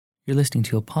You're listening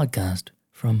to a podcast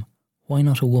from Why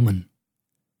Not a Woman?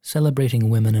 Celebrating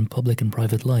women in public and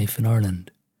private life in Ireland,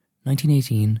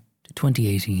 1918 to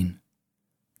 2018.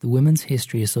 The Women's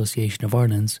History Association of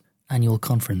Ireland's annual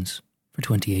conference for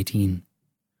 2018.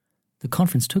 The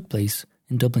conference took place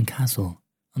in Dublin Castle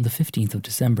on the 15th of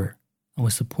December and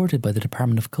was supported by the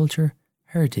Department of Culture,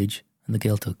 Heritage and the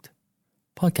Gaeltacht.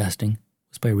 Podcasting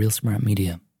was by Real Smart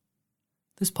Media.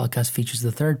 This podcast features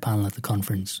the third panel at the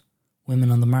conference,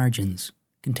 Women on the Margins,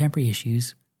 Contemporary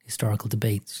Issues, Historical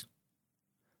Debates.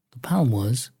 The panel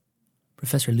was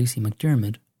Professor Lucy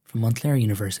McDermott from Montclair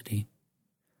University,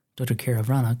 Dr. Ciara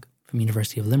Vranach from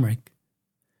University of Limerick,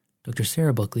 Dr.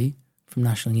 Sarah Buckley from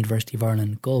National University of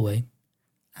Ireland, Galway,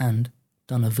 and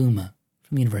Donna Vuma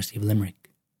from University of Limerick.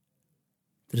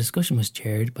 The discussion was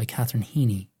chaired by Catherine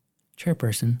Heaney,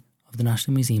 Chairperson of the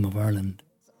National Museum of Ireland.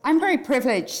 I'm very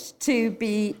privileged to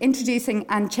be introducing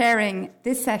and chairing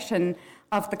this session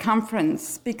of the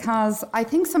conference because I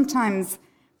think sometimes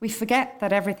we forget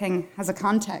that everything has a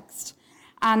context.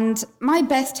 And my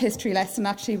best history lesson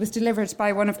actually was delivered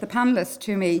by one of the panellists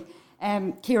to me,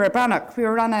 Ciara Vranach. We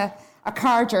were on a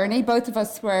car journey. Both of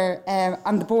us were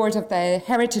on the board of the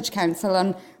Heritage Council,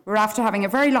 and we were after having a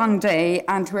very long day,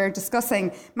 and we were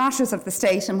discussing matters of the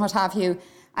state and what have you.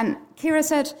 And Ciara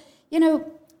said,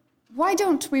 why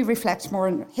don't we reflect more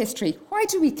on history? Why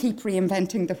do we keep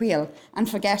reinventing the wheel and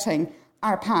forgetting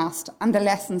our past and the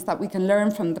lessons that we can learn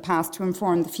from the past to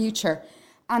inform the future?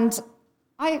 And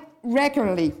I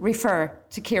regularly refer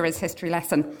to Ciara's history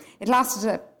lesson. It lasted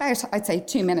about, I'd say,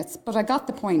 2 minutes, but I got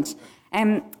the point.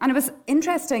 And it was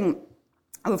interesting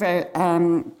over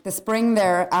the spring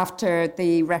there after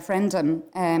the referendum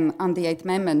on the Eighth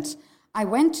Amendment. I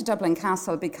went to Dublin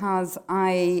Castle because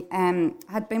I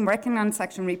had been working on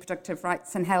sexual and reproductive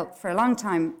rights and health for a long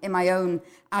time in my own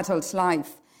adult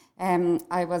life.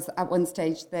 I was at one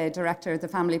stage the director of the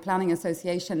Family Planning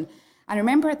Association. I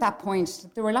remember at that point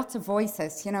there were lots of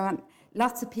voices, and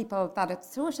lots of people that had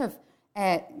sort of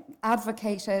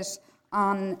advocated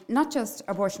on not just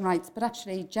abortion rights, but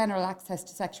actually general access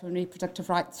to sexual and reproductive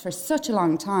rights for such a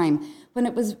long time, when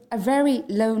it was a very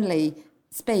lonely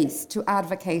space to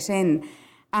advocate in.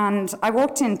 And I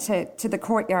walked into the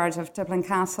courtyard of Dublin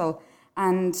Castle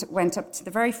and went up to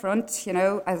the very front,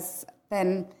 as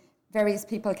then various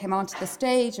people came onto the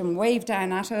stage and waved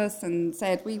down at us and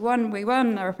said, we won,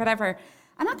 or whatever.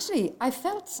 And actually, I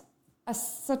felt a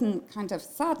sudden kind of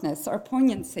sadness or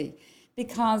poignancy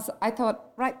because I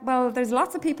thought, right, well, there's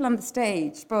lots of people on the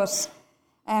stage, but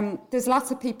there's lots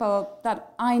of people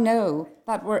that I know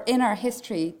that were in our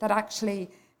history that actually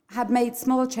had made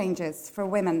small changes for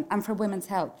women and for women's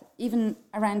health, even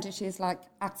around issues like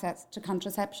access to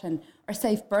contraception or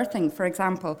safe birthing, for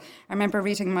example. I remember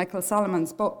reading Michael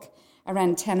Solomon's book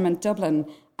around Tenement Dublin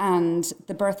and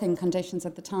the birthing conditions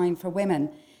at the time for women.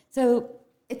 So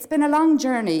it's been a long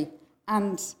journey,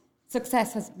 and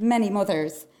success has many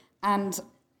mothers. And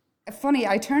funny,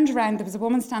 I turned around, there was a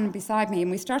woman standing beside me,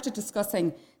 and we started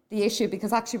discussing the issue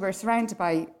because actually we're surrounded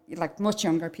by much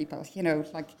younger people,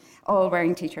 all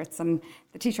wearing T-shirts, and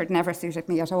the T-shirt never suited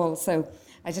me at all, so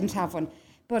I didn't have one.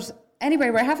 But anyway,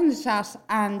 we're having a chat,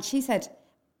 and she said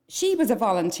she was a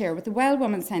volunteer with the Well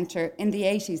Women Centre in the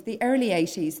 80s, the early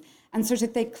 80s, and sort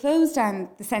of they closed down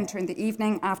the centre in the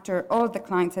evening after all the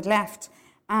clients had left,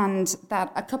 and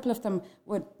that a couple of them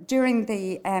would, during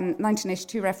the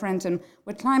 1982 referendum,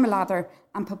 would climb a ladder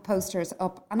and put posters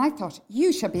up. And I thought,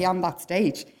 you should be on that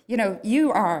stage.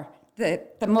 You are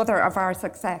the mother of our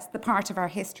success, the part of our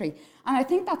history. And I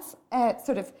think that's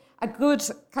sort of a good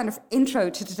kind of intro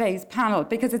to today's panel,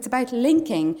 because it's about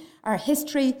linking our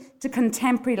history to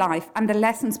contemporary life and the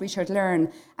lessons we should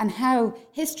learn, and how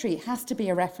history has to be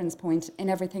a reference point in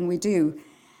everything we do.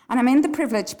 And I'm in the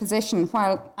privileged position,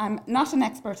 while I'm not an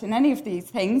expert in any of these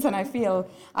things, and I feel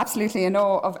absolutely in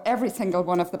awe of every single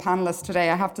one of the panellists today,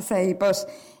 I have to say, but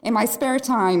in my spare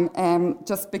time,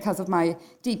 just because of my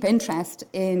deep interest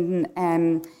in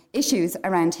issues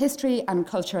around history and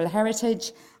cultural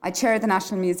heritage, I chair the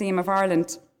National Museum of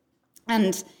Ireland.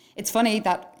 And it's funny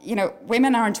that,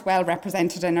 women aren't well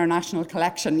represented in our national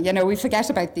collection. We forget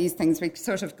about these things. We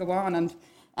sort of go on, and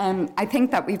I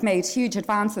think that we've made huge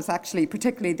advances, actually,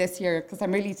 particularly this year, because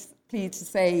I'm really pleased to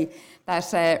say that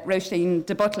Roisin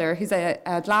de Butler, who's a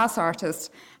glass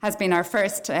artist, has been our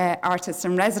first artist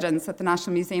in residence at the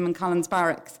National Museum in Collins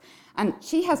Barracks. And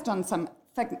she has done some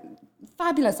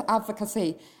fabulous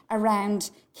advocacy around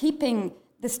keeping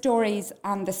the stories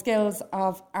and the skills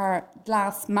of our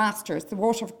glass masters, the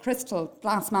water crystal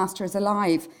glass masters,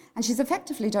 alive. And she's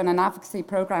effectively done an advocacy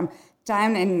programme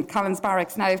down in Collins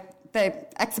Barracks. Now,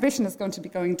 the exhibition is going to be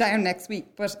going down next week,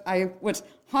 but I would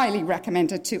highly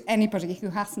recommend it to anybody who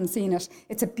hasn't seen it.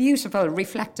 It's a beautiful,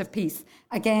 reflective piece.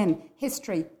 Again,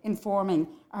 history informing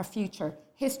our future,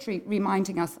 history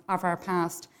reminding us of our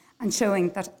past, and showing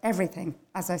that everything,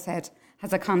 as I said,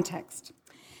 has a context.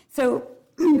 So,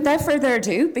 without further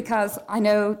ado, because I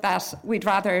know that we'd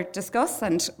rather discuss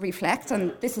and reflect,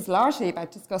 and this is largely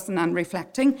about discussing and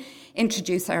reflecting,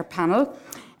 introduce our panel.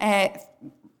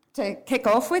 To kick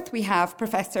off with, we have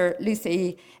Professor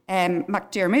Lucy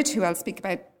McDiarmid, who I'll speak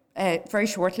about very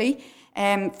shortly,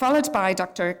 followed by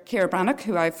Dr. Ciara Brannock,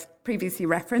 who I've previously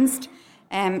referenced,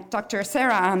 Dr.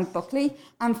 Sarah Ann Buckley,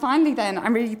 and finally then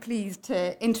I'm really pleased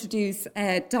to introduce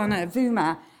Donna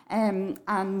Vuma, and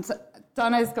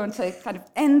Donna is going to kind of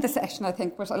end the session, I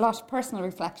think, with a lot of personal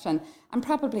reflection and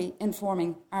probably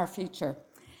informing our future.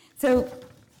 So,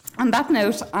 on that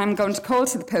note, I'm going to call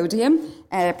to the podium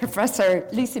Professor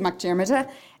Lucy McDiarmid.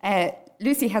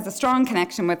 Lucy has a strong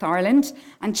connection with Ireland,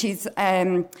 and she's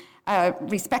a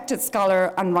respected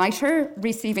scholar and writer,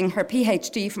 receiving her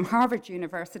PhD from Harvard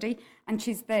University, and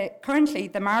she's currently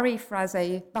the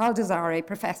Marie-Frazée Baldassare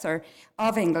Professor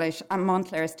of English at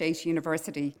Montclair State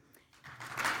University.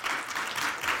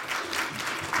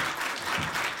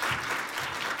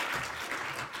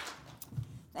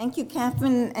 Thank you,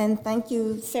 Catherine, and thank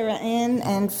you, Sarah Ann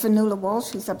and Fionnuala Walsh,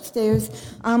 who's upstairs.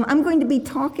 I'm going to be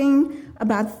talking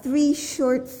about 3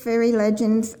 short fairy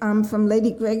legends from Lady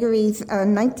Gregory's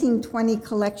 1920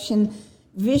 collection,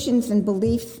 Visions and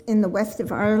Beliefs in the West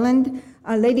of Ireland.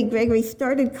 Lady Gregory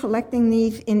started collecting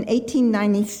these in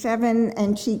 1897,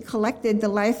 and she collected the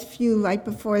last few right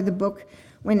before the book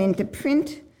went into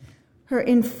print. Her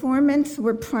informants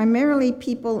were primarily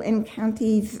people in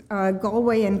counties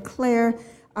Galway and Clare.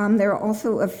 There are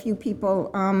also a few people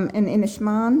in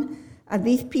Inishmaan.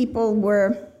 These people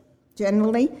were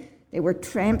they were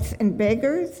tramps and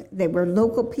beggars. They were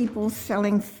local people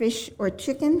selling fish or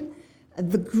chicken.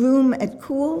 The groom at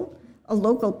Coole, a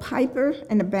local piper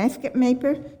and a basket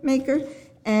maker.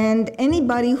 And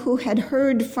anybody who had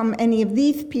heard from any of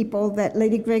these people that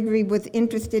Lady Gregory was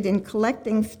interested in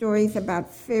collecting stories about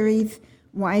fairies,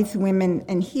 wise women,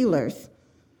 and healers.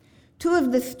 2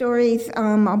 of the stories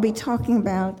I'll be talking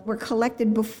about were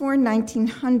collected before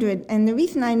 1900, and the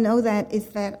reason I know that is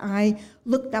that I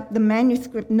looked up the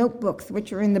manuscript notebooks,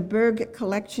 which are in the Berg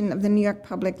collection of the New York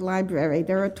Public Library.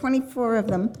 There are 24 of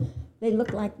them. They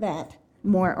look like that,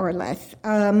 more or less.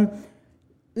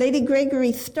 Lady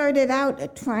Gregory started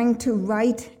out trying to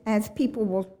write as people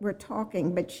were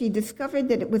talking, but she discovered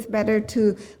that it was better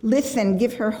to listen,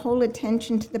 give her whole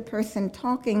attention to the person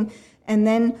talking, and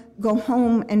then go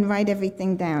home and write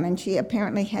everything down. And she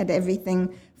apparently had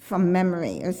everything from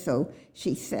memory, or so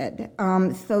she said.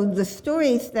 So the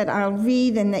stories that I'll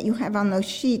read and that you have on those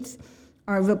sheets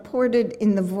are reported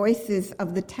in the voices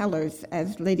of the tellers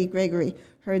as Lady Gregory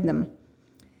heard them.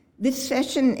 This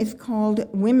session is called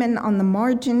Women on the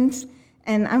Margins,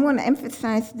 and I want to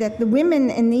emphasize that the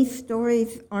women in these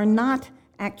stories are not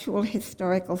actual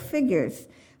historical figures,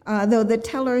 though the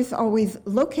tellers always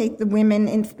locate the women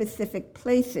in specific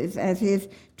places, as is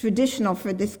traditional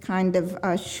for this kind of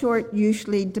short,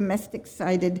 usually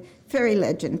domestic-sided fairy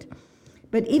legend.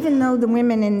 But even though the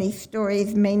women in these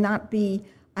stories may not be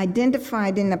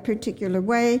identified in a particular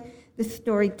way, the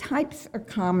story types are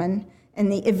common, and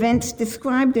the events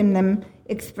described in them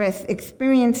express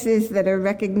experiences that are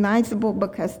recognizable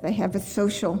because they have a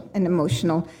social and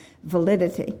emotional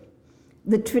validity.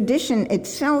 The tradition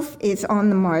itself is on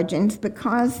the margins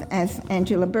because, as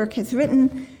Angela Burke has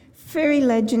written, fairy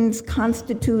legends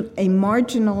constitute a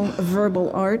marginal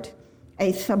verbal art,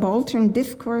 a subaltern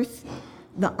discourse,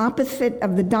 the opposite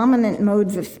of the dominant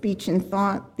modes of speech and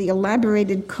thought, the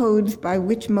elaborated codes by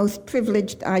which most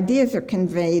privileged ideas are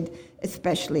conveyed,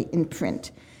 especially in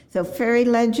print. So fairy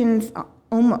legends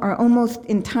are almost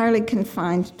entirely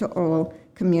confined to oral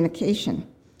communication.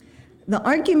 The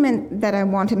argument that I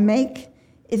want to make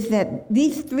is that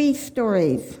these 3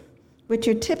 stories, which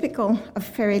are typical of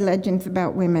fairy legends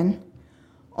about women,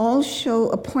 all show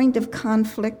a point of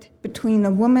conflict between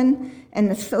the woman and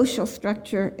the social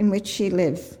structure in which she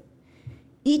lives.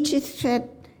 Each is set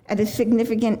at a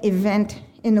significant event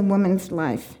in a woman's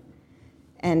life,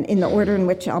 and in the order in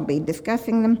which I'll be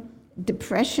discussing them: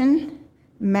 depression,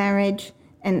 marriage,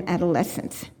 and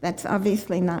adolescence. That's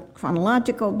obviously not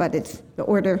chronological, but it's the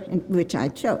order in which I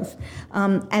chose.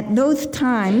 At those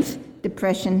times,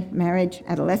 depression, marriage,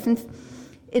 adolescence,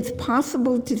 it's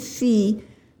possible to see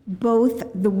both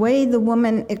the way the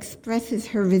woman expresses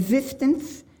her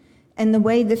resistance and the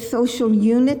way the social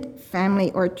unit,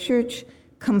 family or church,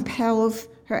 compels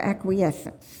her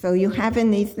acquiescence. So you have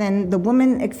in these then the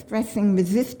woman expressing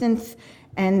resistance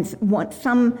and what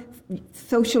some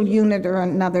social unit or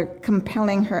another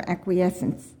compelling her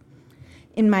acquiescence.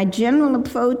 In my general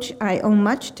approach, I owe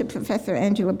much to Professor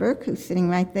Angela Burke, who's sitting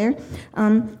right there,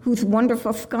 whose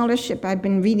wonderful scholarship I've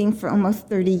been reading for almost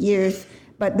 30 years,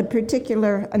 but the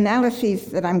particular analyses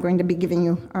that I'm going to be giving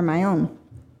you are my own.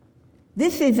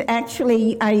 This is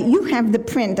actually, you have the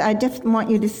print. I just want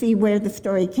you to see where the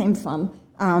story came from.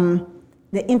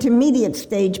 The intermediate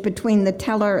stage between the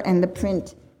teller and the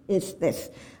print is this.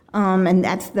 And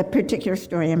that's the particular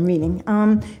story I'm reading.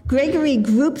 Gregory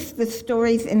groups the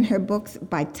stories in her books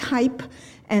by type,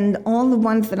 and all the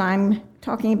ones that I'm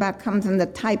talking about come from the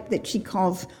type that she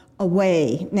calls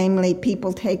away, namely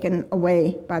people taken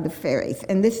away by the fairies.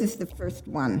 And this is the first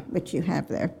one, which you have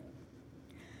there.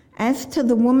 As to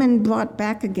the woman brought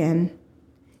back again,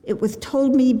 it was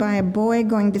told me by a boy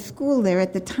going to school there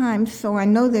at the time, so I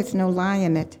know there's no lie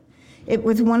in it. It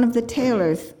was one of the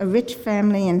Taylors, a rich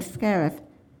family in Scariff.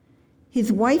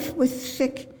 His wife was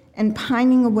sick and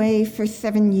pining away for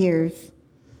 7 years.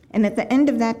 And at the end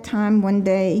of that time, one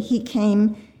day, he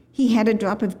came, he had a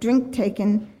drop of drink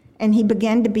taken, and he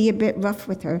began to be a bit rough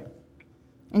with her.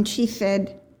 And she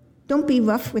said, "Don't be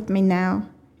rough with me now,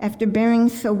 after bearing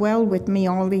so well with me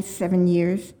all these 7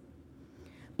 years.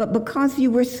 But because you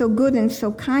were so good and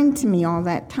so kind to me all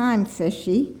that time," says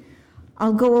she,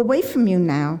 "I'll go away from you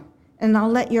now, and I'll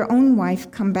let your own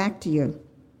wife come back to you."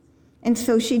 And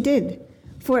so she did,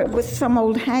 for it was some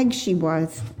old hag she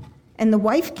was. And the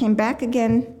wife came back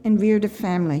again and reared a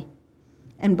family.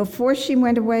 And before she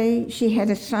went away, she had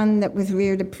a son that was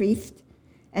reared a priest.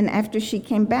 And after she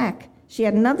came back, she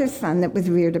had another son that was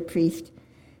reared a priest.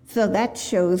 So that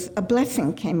shows a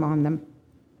blessing came on them.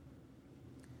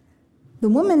 The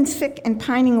woman sick and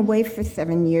pining away for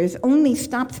 7 years only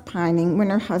stops pining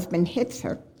when her husband hits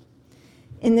her.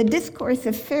 In the discourse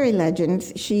of fairy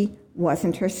legends, she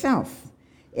wasn't herself.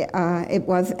 It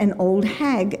was an old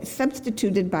hag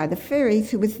substituted by the fairies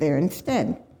who was there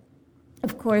instead.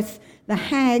 Of course, the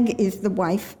hag is the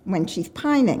wife when she's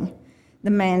pining. The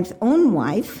man's own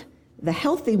wife, the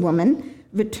healthy woman,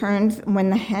 returns when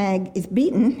the hag is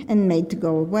beaten and made to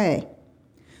go away.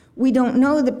 We don't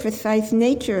know the precise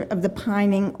nature of the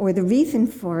pining or the reason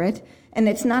for it, and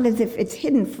it's not as if it's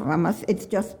hidden from us, it's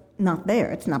just not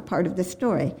there, it's not part of the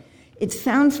story. It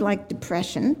sounds like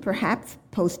depression, perhaps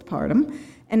postpartum,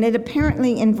 and it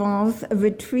apparently involves a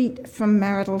retreat from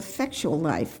marital sexual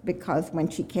life, because when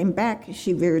she came back,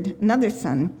 she reared another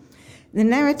son. The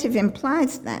narrative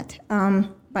implies that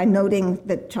by noting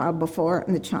the child before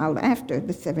and the child after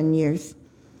the 7 years.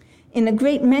 In a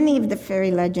great many of the fairy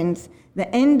legends,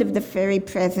 the end of the fairy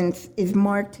presence is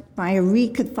marked by a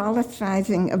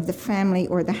re-Catholicizing of the family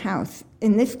or the house.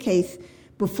 In this case,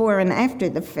 before and after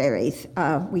the fairies,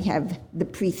 we have the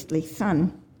priestly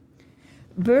son.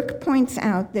 Burke points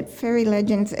out that fairy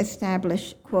legends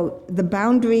establish, quote, the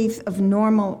boundaries of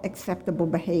normal acceptable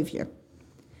behavior.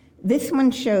 This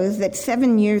one shows that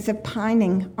 7 years of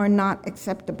pining are not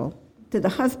acceptable, to the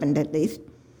husband at least.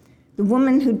 The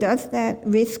woman who does that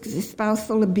risks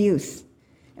spousal abuse.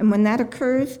 And when that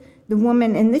occurs, the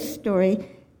woman in this story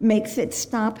makes it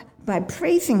stop by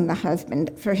praising the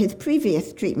husband for his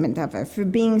previous treatment of her, for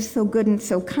being so good and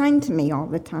so kind to me all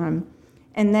the time.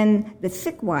 And then the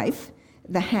sick wife,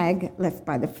 the hag left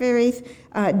by the fairies,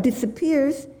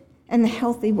 disappears, and the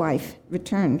healthy wife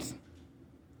returns.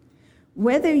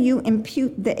 Whether you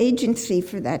impute the agency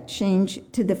for that change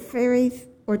to the fairies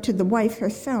or to the wife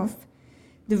herself,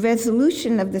 the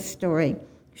resolution of the story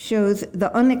shows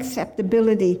the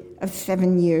unacceptability of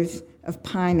 7 years of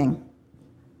pining.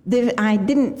 I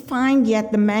didn't find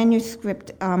yet the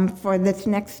manuscript for this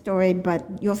next story, but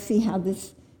you'll see how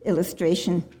this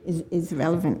illustration is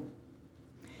relevant.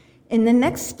 In the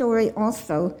next story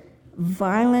also,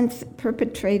 violence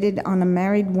perpetrated on a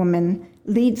married woman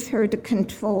leads her to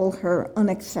control her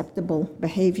unacceptable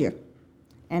behavior.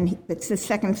 And it's the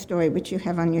second story, which you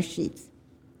have on your sheets.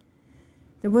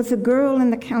 There was a girl in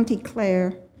the County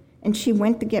Clare, and she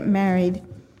went to get married,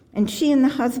 and she and the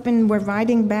husband were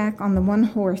riding back on the one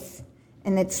horse,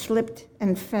 and it slipped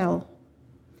and fell.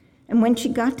 And when she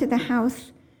got to the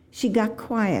house, she got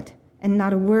quiet and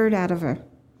not a word out of her.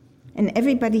 And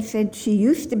everybody said she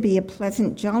used to be a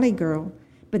pleasant, jolly girl,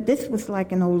 but this was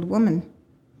like an old woman.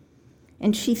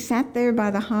 And she sat there by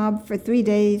the hob for 3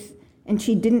 days, and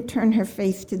she didn't turn her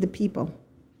face to the people.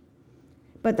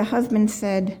 But the husband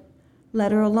said,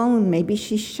 "Let her alone, maybe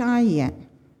she's shy yet."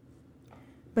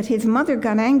 But his mother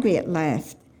got angry at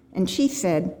last, and she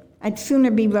said, "I'd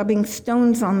sooner be rubbing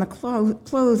stones on the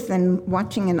clothes than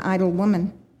watching an idle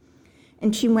woman."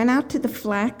 And she went out to the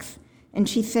flax, and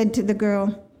she said to the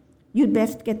girl, "You'd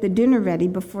best get the dinner ready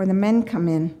before the men come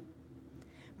in."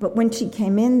 But when she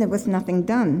came in, there was nothing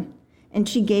done, and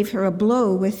she gave her a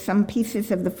blow with some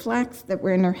pieces of the flax that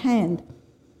were in her hand,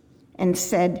 and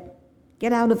said,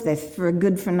 "Get out of this for a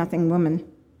good-for-nothing woman."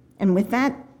 And with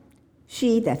that,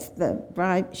 that's the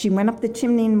bride, she went up the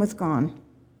chimney and was gone.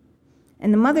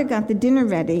 And the mother got the dinner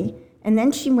ready, and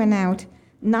then she went out,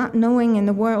 not knowing in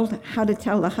the world how to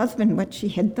tell the husband what she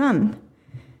had done.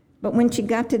 But when she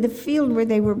got to the field where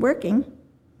they were working,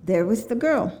 there was the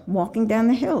girl walking down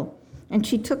the hill. And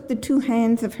she took the two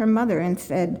hands of her mother and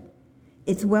said,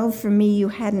 "It's well for me you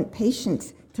hadn't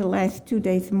patience to last 2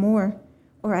 days more,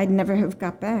 or I'd never have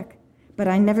got back. But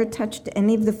I never touched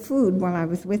any of the food while I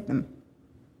was with them."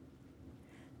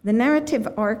 The narrative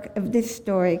arc of this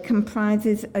story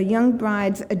comprises a young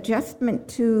bride's adjustment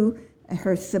to,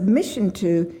 her submission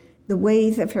to, the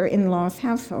ways of her in-laws'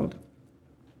 household.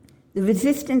 The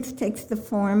resistance takes the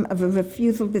form of a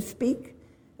refusal to speak,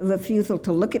 a refusal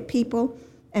to look at people,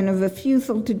 and a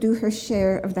refusal to do her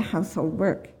share of the household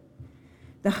work.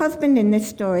 The husband in this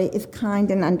story is kind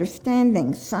and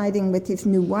understanding, siding with his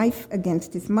new wife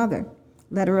against his mother.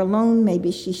 Let her alone,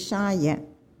 maybe she's shy yet.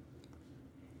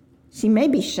 She may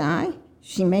be shy.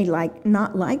 She may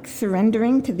not like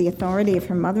surrendering to the authority of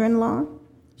her mother-in-law.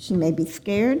 She may be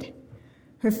scared.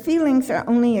 Her feelings are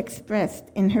only expressed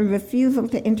in her refusal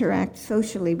to interact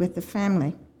socially with the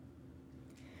family.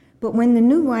 But when the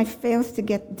new wife fails to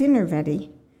get dinner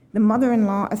ready, the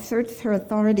mother-in-law asserts her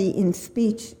authority in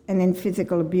speech and in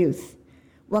physical abuse.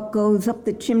 What goes up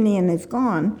the chimney and is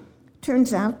gone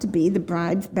turns out to be the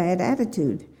bride's bad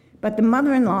attitude. But the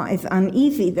mother-in-law is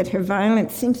uneasy that her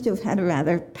violence seems to have had a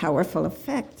rather powerful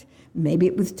effect. Maybe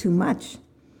it was too much.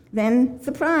 Then,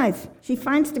 surprise, she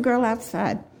finds the girl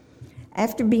outside.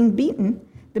 After being beaten,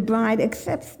 the bride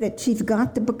accepts that she's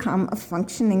got to become a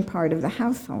functioning part of the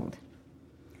household.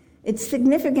 It's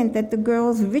significant that the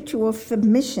girl's ritual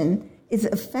submission is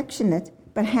affectionate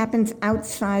but happens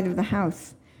outside of the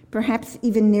house, perhaps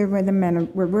even near where the men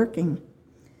were working.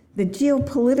 The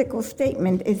geopolitical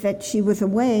statement is that she was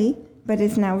away but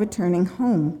is now returning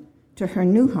home, to her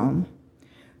new home.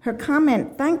 Her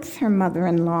comment thanks her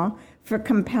mother-in-law for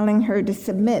compelling her to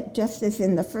submit, just as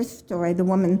in the first story, the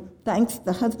woman thanks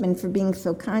the husband for being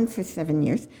so kind for 7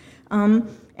 years. And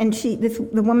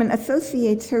the woman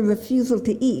associates her refusal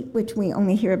to eat, which we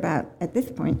only hear about at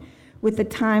this point, with the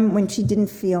time when she didn't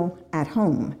feel at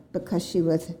home because she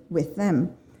was with them.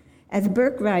 As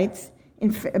Burke writes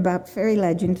about fairy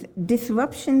legends,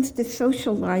 disruptions to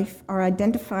social life are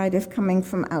identified as coming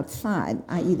from outside,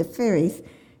 i.e. the fairies,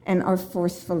 and are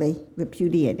forcefully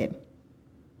repudiated.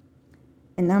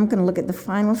 And now I'm going to look at the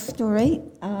final story,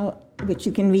 which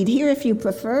you can read here if you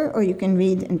prefer, or you can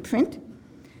read in print.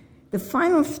 The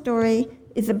final story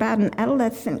is about an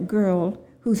adolescent girl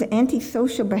whose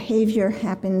antisocial behavior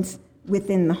happens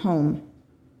within the home.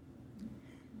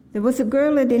 There was a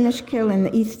girl at Inishkill in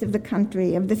the east of the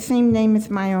country of the same name as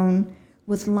my own,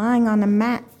 was lying on a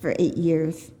mat for 8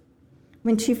 years.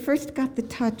 When she first got the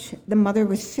touch, the mother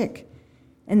was sick,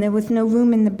 and there was no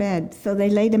room in the bed, so they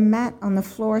laid a mat on the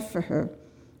floor for her,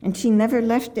 and she never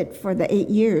left it for the 8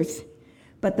 years,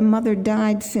 but the mother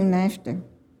died soon after.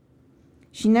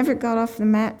 She never got off the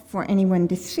mat for anyone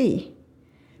to see.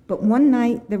 But one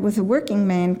night, there was a working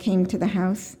man came to the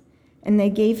house, and they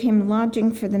gave him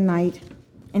lodging for the night,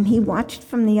 and he watched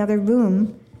from the other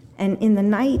room, and in the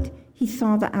night, he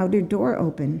saw the outer door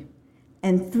open,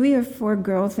 and 3 or 4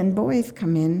 girls and boys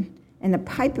come in, and a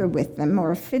piper with them,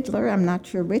 or a fiddler, I'm not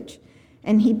sure which,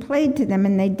 and he played to them,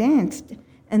 and they danced,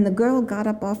 and the girl got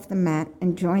up off the mat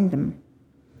and joined them.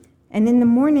 And in the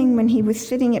morning, when he was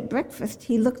sitting at breakfast,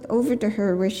 he looked over to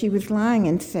her where she was lying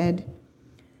and said,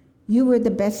 "You were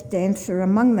the best dancer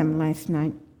among them last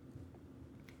night."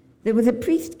 There was a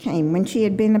priest came when she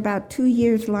had been about 2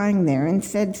 years lying there and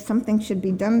said something should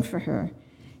be done for her.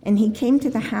 And he came to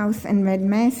the house and read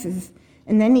masses,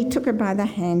 and then he took her by the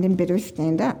hand and bid her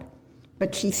stand up.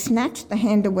 But she snatched the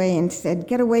hand away and said,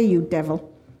 "Get away, you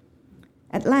devil."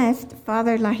 At last,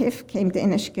 Father Lahif came to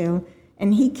Inishkill,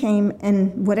 and he came,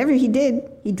 and whatever he did,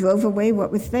 he drove away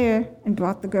what was there and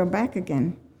brought the girl back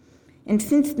again. And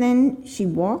since then, she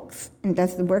walks and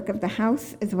does the work of the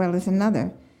house as well as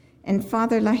another. And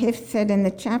Father Lahif said in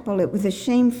the chapel it was a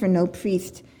shame for no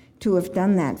priest to have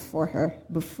done that for her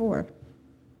before.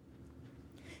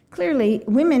 Clearly,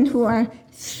 women who are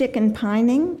sick and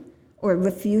pining, or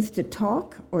refuse to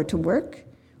talk or to work,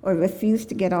 or refuse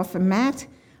to get off a mat,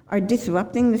 are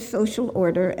disrupting the social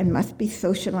order and must be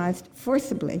socialized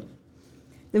forcibly.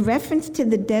 The reference to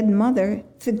the dead mother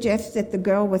suggests that the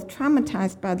girl was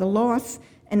traumatized by the loss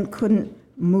and couldn't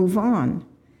move on.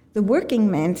 The working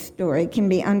man's story can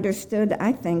be understood,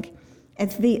 I think,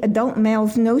 as the adult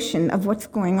male's notion of what's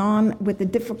going on with the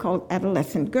difficult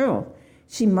adolescent girl.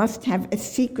 She must have a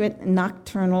secret,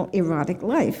 nocturnal, erotic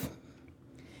life.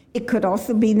 It could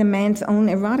also be the man's own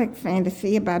erotic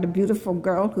fantasy about a beautiful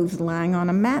girl who's lying on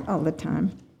a mat all the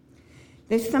time.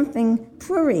 There's something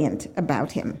prurient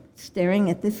about him, staring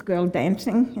at this girl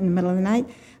dancing in the middle of the night.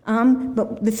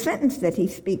 But the sentence that he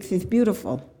speaks is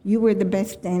beautiful. You were the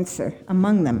best dancer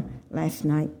among them last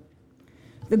night.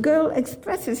 The girl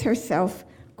expresses herself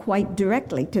quite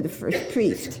directly to the first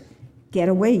priest. Get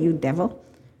away, you devil.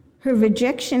 Her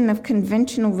rejection of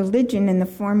conventional religion in the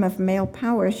form of male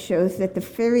power shows that the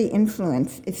fairy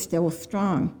influence is still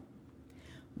strong.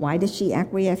 Why does she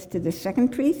acquiesce to the second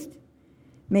priest?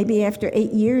 Maybe after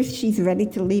 8 years, she's ready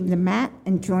to leave the mat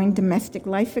and join domestic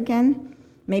life again.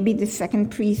 Maybe the second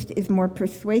priest is more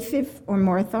persuasive or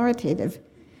more authoritative.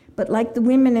 But like the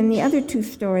women in the other two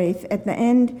stories, at the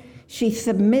end, she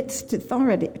submits to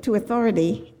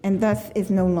authority and thus is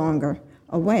no longer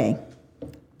away.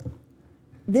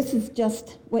 This is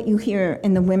just what you hear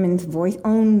in the women's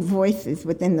own voices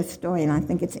within the story, and I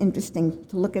think it's interesting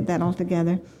to look at that all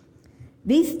together.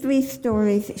 These three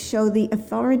stories show the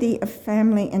authority of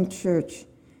family and church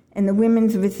and the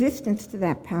women's resistance to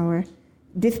that power,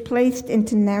 displaced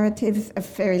into narratives of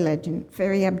fairy legend,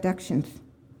 fairy abductions.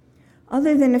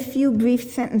 Other than a few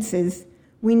brief sentences,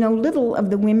 we know little of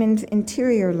the women's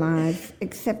interior lives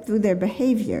except through their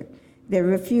behavior, their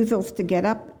refusals to get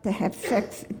up, to have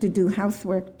sex, to do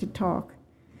housework, to talk.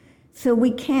 So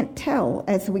we can't tell,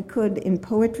 as we could in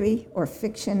poetry or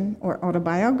fiction or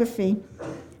autobiography,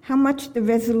 how much the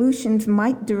resolutions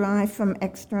might derive from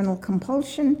external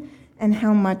compulsion and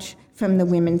how much from the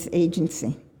women's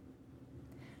agency.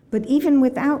 But even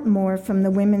without more from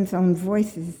the women's own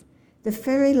voices, the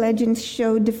fairy legends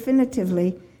show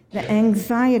definitively the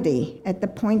anxiety at the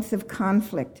points of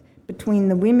conflict between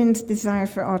the women's desire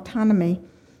for autonomy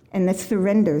and the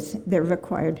surrenders they're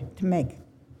required to make.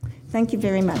 Thank you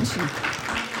very much.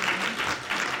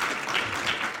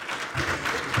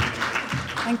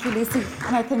 Thank you, Lucy.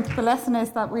 And I think the lesson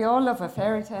is that we all love a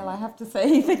fairy tale, I have to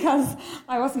say, because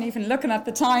I wasn't even looking at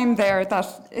the time there,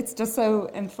 that it's just so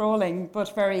enthralling,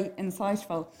 but very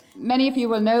insightful. Many of you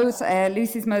will know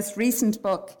Lucy's most recent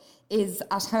book is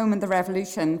At Home in the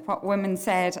Revolution, What Women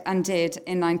Said and Did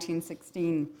in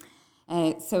 1916.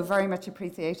 So very much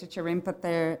appreciated your input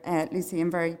there, Lucy, and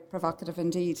very provocative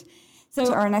indeed.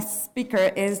 So our next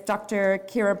speaker is Dr.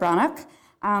 Ciara Brannock.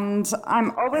 And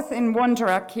I'm always in wonder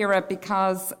at Ciara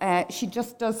because she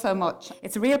just does so much.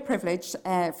 It's a real privilege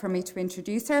for me to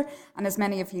introduce her. And as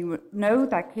many of you know,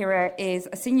 that Ciara is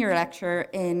a senior lecturer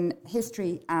in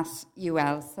history at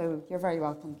UL. So you're very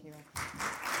welcome, Ciara.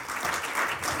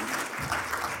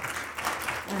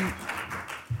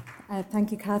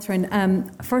 Thank you, Catherine.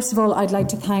 First of all, I'd like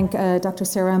to thank Dr.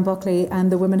 Sarah Ann Buckley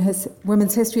and the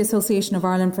Women's History Association of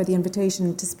Ireland for the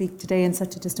invitation to speak today in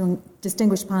such a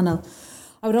distinguished panel.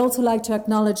 I would also like to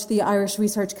acknowledge the Irish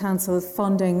Research Council's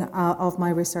funding of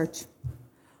my research.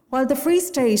 While the Free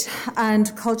State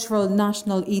and cultural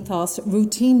national ethos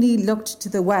routinely looked to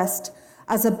the West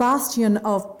as a bastion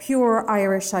of pure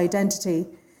Irish identity,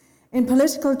 in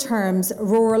political terms,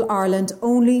 rural Ireland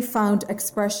only found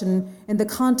expression in the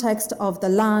context of the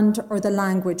land or the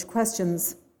language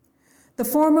questions. The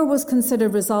former was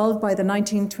considered resolved by the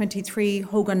 1923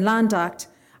 Hogan Land Act,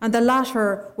 and the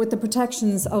latter with the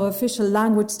protections of official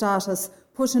language status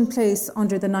put in place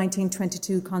under the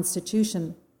 1922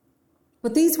 Constitution.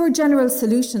 But these were general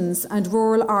solutions, and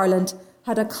rural Ireland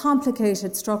had a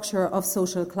complicated structure of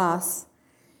social class.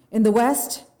 In the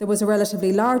West, there was a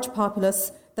relatively large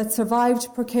populace that survived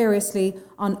precariously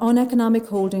on uneconomic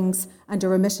holdings and a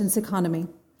remittance economy.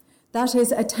 That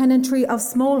is, a tenantry of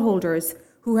smallholders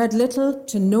who had little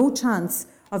to no chance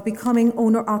of becoming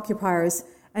owner-occupiers,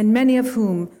 and many of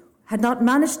whom had not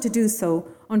managed to do so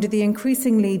under the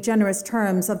increasingly generous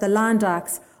terms of the Land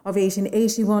Acts of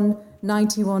 1881,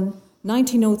 91,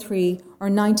 1903 or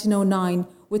 1909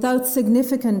 without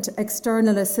significant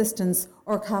external assistance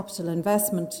or capital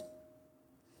investment.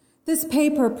 This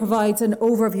paper provides an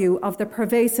overview of the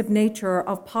pervasive nature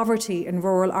of poverty in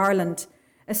rural Ireland,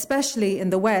 especially in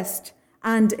the West,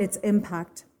 and its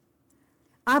impact.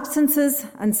 Absences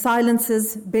and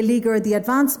silences beleaguer the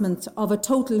advancement of a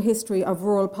total history of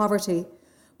rural poverty,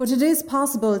 but it is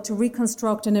possible to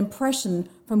reconstruct an impression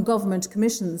from government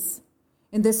commissions.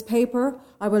 In this paper,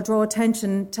 I will draw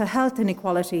attention to health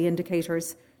inequality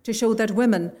indicators to show that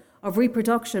women of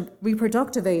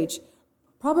reproductive age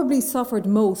probably suffered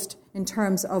most in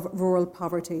terms of rural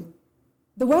poverty.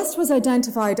 The West was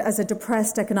identified as a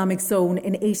depressed economic zone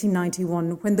in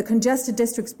 1891 when the Congested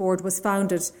Districts Board was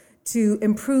founded to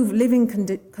improve living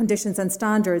conditions and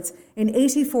standards in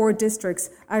 84 districts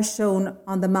as shown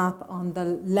on the map on the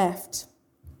left.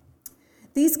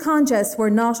 These congests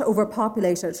were not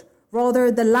overpopulated.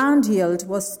 Rather, the land yield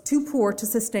was too poor to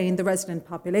sustain the resident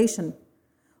population.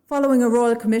 Following a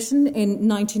royal commission in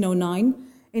 1909,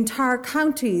 entire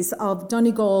counties of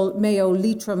Donegal, Mayo,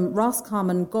 Leitrim,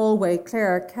 Roscommon, Galway,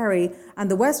 Clare, Kerry and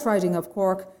the West Riding of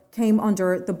Cork came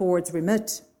under the board's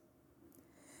remit.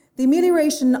 The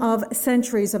amelioration of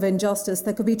centuries of injustice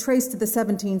that could be traced to the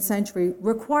 17th century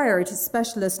required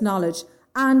specialist knowledge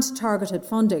and targeted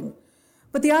funding.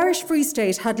 But the Irish Free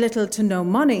State had little to no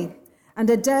money and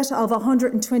a debt of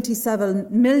 127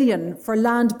 million for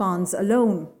land bonds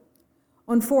alone.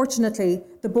 Unfortunately,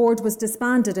 the board was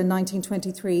disbanded in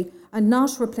 1923 and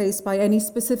not replaced by any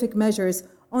specific measures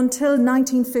until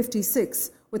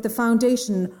 1956 with the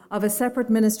foundation of a separate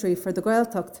ministry for the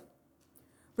Gaeltacht.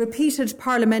 Repeated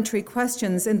parliamentary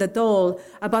questions in the Dáil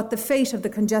about the fate of the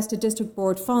Congested District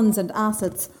Board funds and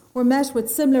assets were met with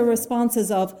similar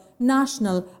responses of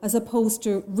national as opposed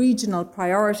to regional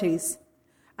priorities.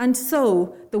 And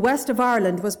so the West of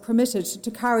Ireland was permitted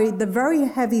to carry the very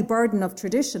heavy burden of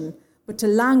tradition, but to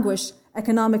languish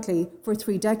economically for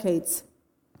 3 decades.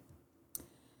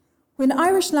 When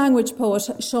Irish language poet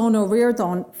Sean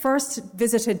O'Riordan first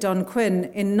visited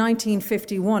Dunquin in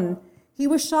 1951, he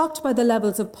was shocked by the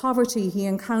levels of poverty he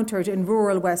encountered in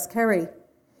rural West Kerry.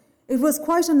 It was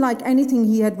quite unlike anything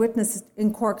he had witnessed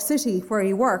in Cork City, where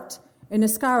he worked, in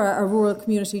Escara, a rural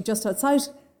community just outside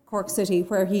Cork City,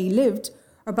 where he lived,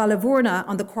 or Ballyvourna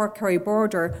on the Cork-Kerry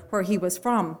border, where he was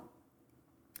from.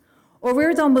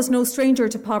 O'Riordan was no stranger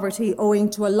to poverty owing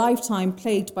to a lifetime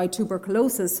plagued by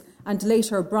tuberculosis and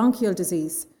later bronchial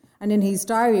disease. And in his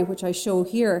diary, which I show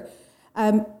here,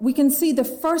 we can see the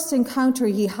first encounter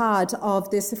he had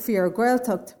of this fear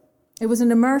Gaeltacht. It was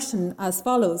an immersion as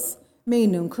follows. Mé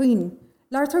nun Queen,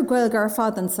 Larthar Gaelgar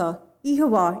Fadansa,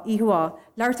 Ihawa,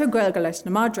 Larthar Gaelgar leis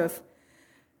na Madraf.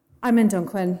 I'm in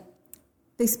Dunquin.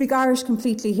 They speak Irish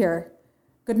completely here.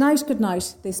 Good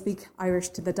night, they speak Irish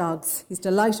to the dogs. He's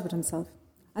delighted with himself.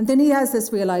 And then he has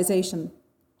this realisation.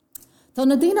 Tá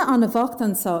na dina an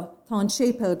bhachtansa tá an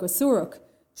sépil go suúrach,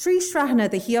 trí sreathna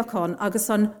de hiacán agus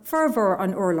an fervor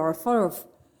an urlar forv.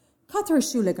 Catar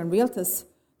siúlig an rialtas,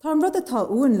 tá an rud atá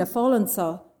uan le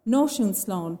fálansa, nóisiún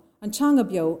slán, an teanga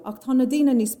bio ach tá na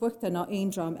dina níos buachta na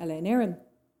aindram eile éireann.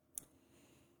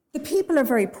 The people are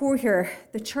very poor here.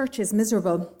 The church is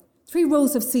miserable. 3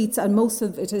 rows of seats and most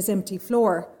of it is empty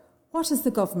floor. What is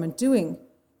the government doing?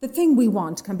 The thing we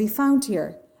want can be found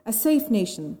here. A safe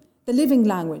nation, the living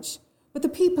language. But the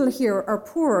people here are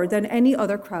poorer than any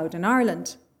other crowd in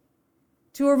Ireland.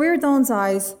 To O'Riordan's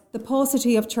eyes, the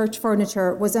paucity of church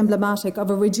furniture was emblematic of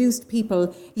a reduced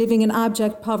people living in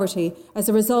abject poverty as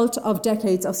a result of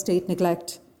decades of state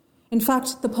neglect. In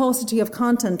fact, the paucity of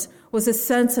content was a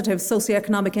sensitive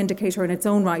socioeconomic indicator in its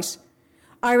own right.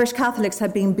 Irish Catholics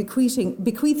had been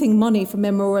bequeathing money for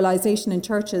memorialisation in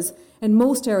churches in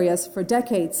most areas for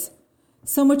decades,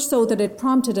 so much so that it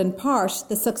prompted in part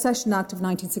the Succession Act of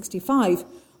 1965,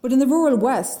 but in the rural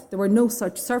West there were no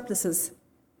such surpluses.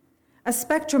 A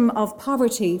spectrum of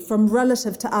poverty from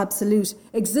relative to absolute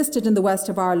existed in the west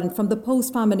of Ireland from the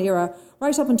post-famine era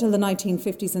right up until the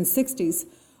 1950s and 60s,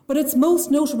 but its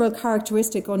most notable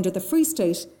characteristic under the Free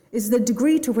State is the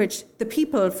degree to which the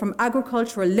people from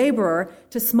agricultural labourer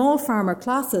to small farmer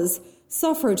classes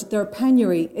suffered their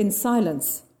penury in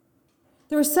silence.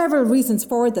 There are several reasons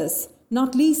for this,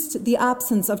 not least the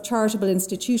absence of charitable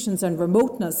institutions and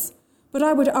remoteness, but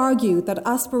I would argue that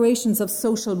aspirations of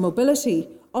social mobility,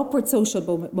 upward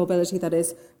social mobility that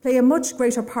is, play a much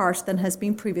greater part than has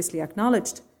been previously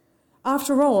acknowledged.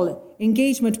 After all,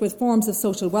 engagement with forms of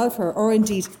social welfare, or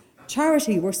indeed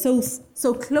charity, were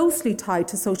so closely tied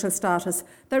to social status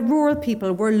that rural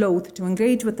people were loath to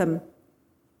engage with them.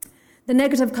 The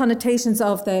negative connotations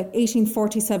of the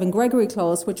 1847 Gregory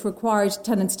Clause, which required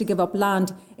tenants to give up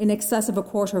land in excess of a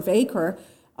quarter of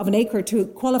an acre to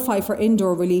qualify for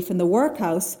indoor relief in the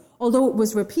workhouse, although it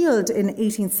was repealed in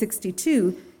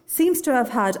 1862, seems to have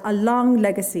had a long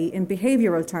legacy in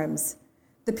behavioural terms.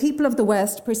 The people of the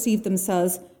West perceived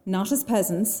themselves not as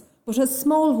peasants, but as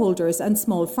smallholders and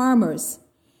small farmers.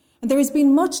 And there has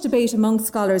been much debate among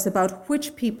scholars about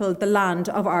which people the land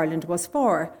of Ireland was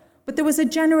for, but there was a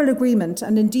general agreement,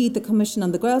 and indeed the Commission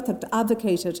on the Gaeltacht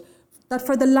advocated, that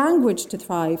for the language to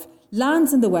thrive,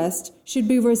 lands in the West should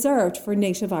be reserved for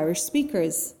native Irish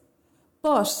speakers.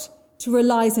 But to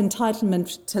realise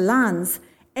entitlement to lands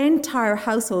entire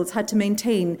households had to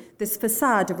maintain this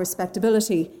facade of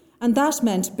respectability, and that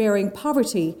meant bearing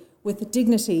poverty with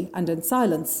dignity and in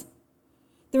silence.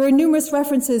 There are numerous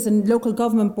references in local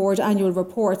government board annual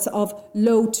reports of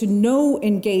low to no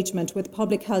engagement with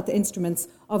public health instruments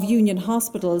of union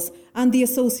hospitals and the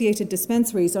associated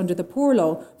dispensaries under the Poor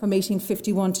Law from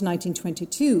 1851 to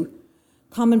 1922.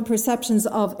 Common perceptions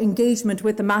of engagement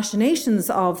with the machinations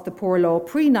of the Poor Law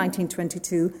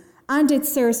pre-1922 and its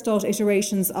Sarastot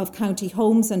iterations of county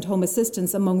homes and home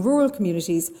assistance among rural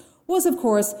communities was, of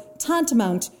course,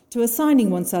 tantamount to assigning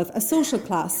oneself a social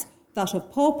class, that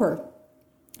of pauper,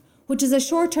 which as a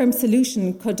short-term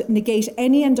solution could negate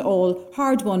any and all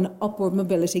hard-won upward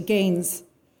mobility gains.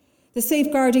 The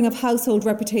safeguarding of household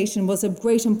reputation was of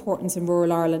great importance in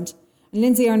rural Ireland. And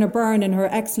Lindsay Erna-Byrne, in her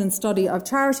excellent study of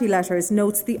charity letters,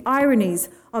 notes the ironies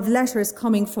of letters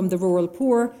coming from the rural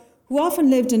poor, who often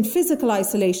lived in physical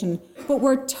isolation but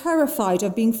were terrified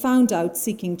of being found out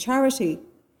seeking charity.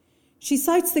 She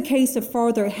cites the case of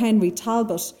Father Henry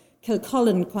Talbot,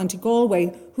 Kilcullen, County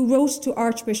Galway, who wrote to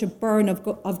Archbishop Byrne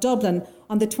of Dublin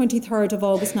on the 23rd of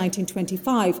August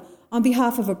 1925 on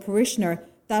behalf of a parishioner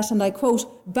that, and I quote,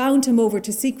 bound him over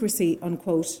to secrecy,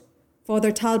 unquote.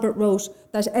 Father Talbot wrote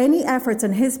that any efforts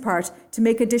on his part to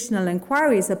make additional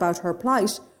inquiries about her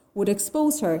plight would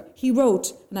expose her. He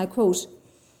wrote, and I quote,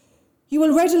 "You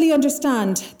will readily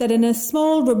understand that in a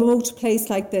small remote place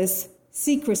like this,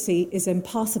 secrecy is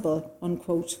impossible,"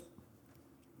 unquote.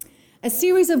 A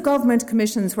series of government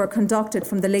commissions were conducted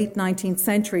from the late 19th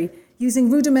century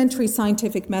using rudimentary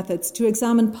scientific methods to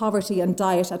examine poverty and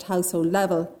diet at household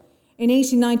level. In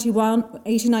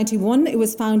 1891, it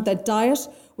was found that diet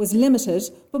was limited,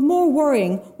 but more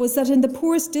worrying was that in the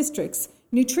poorest districts,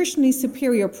 nutritionally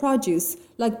superior produce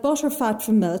like butterfat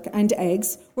from milk and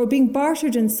eggs were being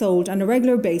bartered and sold on a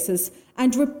regular basis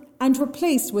and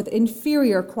replaced with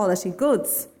inferior quality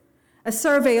goods. A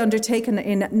survey undertaken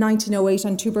in 1908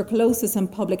 on tuberculosis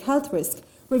and public health risk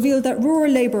revealed that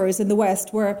rural labourers in the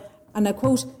West were, and I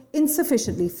quote,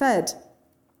 insufficiently fed,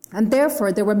 and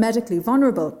therefore they were medically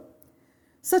vulnerable.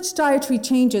 Such dietary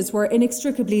changes were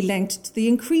inextricably linked to the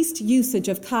increased usage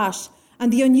of cash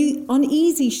and the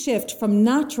uneasy shift from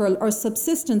natural or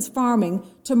subsistence farming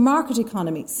to market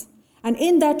economies. And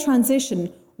in that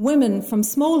transition, women from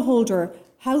smallholder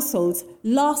households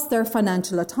lost their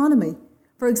financial autonomy.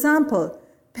 For example,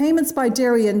 payments by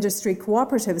dairy industry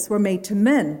cooperatives were made to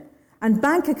men, and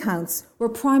bank accounts were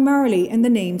primarily in the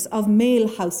names of male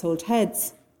household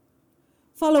heads.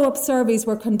 Follow-up surveys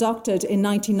were conducted in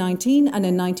 1919 and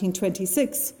in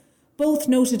 1926. Both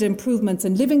noted improvements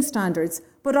in living standards,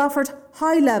 but offered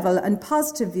high-level and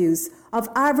positive views of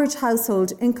average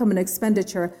household income and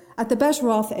expenditure at the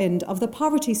better-off end of the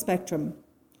poverty spectrum.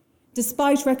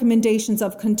 Despite recommendations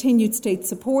of continued state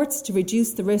supports to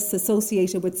reduce the risks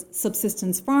associated with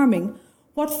subsistence farming,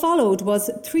 what followed was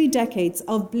 3 decades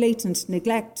of blatant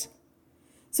neglect.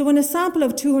 So when a sample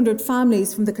of 200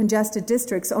 families from the congested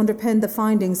districts underpinned the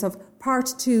findings of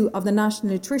Part 2 of the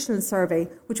National Nutritional Survey,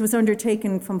 which was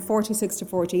undertaken from 46 to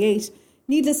 48,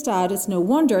 needless to add, it's no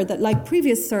wonder that, like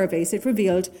previous surveys, it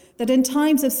revealed that in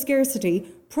times of scarcity,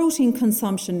 protein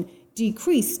consumption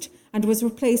decreased and was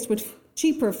replaced with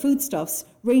cheaper foodstuffs,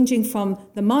 ranging from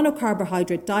the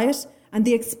monocarbohydrate diet and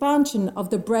the expansion of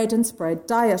the bread and spread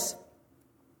diet.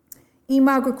 E.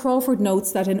 Margaret Crawford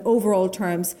notes that in overall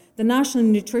terms, the National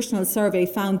Nutritional Survey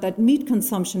found that meat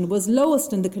consumption was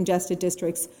lowest in the congested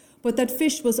districts, but that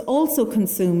fish was also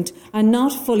consumed and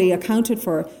not fully accounted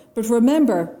for. But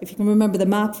remember, if you can remember the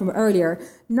map from earlier,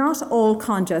 not all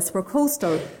congests were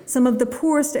coastal. Some of the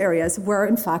poorest areas were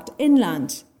in fact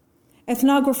inland.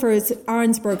 Ethnographers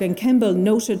Arnsberg and Kimball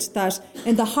noted that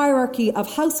in the hierarchy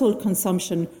of household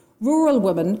consumption, rural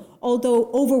women, although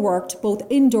overworked both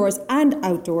indoors and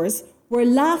outdoors, were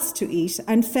last to eat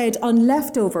and fed on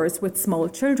leftovers with small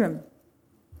children.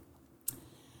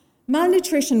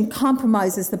 Malnutrition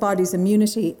compromises the body's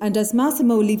immunity, and as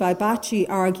Massimo Levi Bacci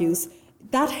argues,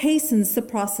 that hastens the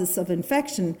process of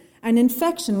infection, and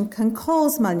infection can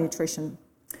cause malnutrition.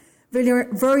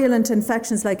 Virulent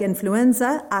infections like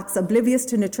influenza acts oblivious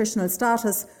to nutritional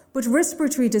status, but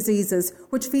respiratory diseases,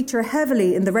 which feature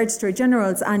heavily in the Registrar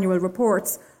General's annual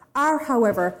reports, are,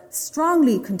 however,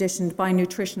 strongly conditioned by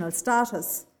nutritional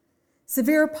status.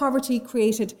 Severe poverty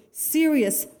created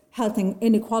serious health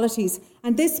inequalities,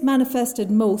 and this manifested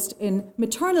most in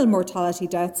maternal mortality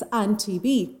deaths and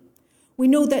TB. We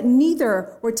know that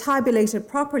neither were tabulated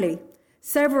properly.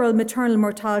 Several maternal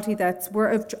mortality deaths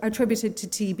were attributed to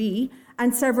TB,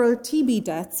 and several TB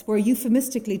deaths were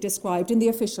euphemistically described in the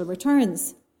official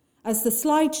returns. As the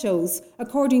slide shows,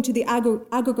 according to the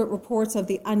aggregate reports of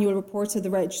the annual reports of the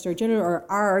Registrar General, or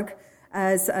ARG,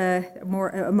 as a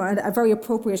very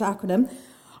appropriate acronym,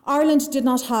 Ireland did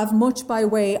not have much by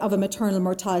way of a maternal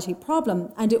mortality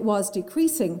problem, and it was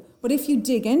decreasing. But if you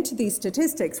dig into these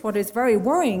statistics, what is very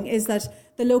worrying is that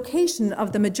the location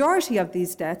of the majority of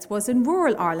these deaths was in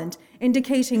rural Ireland,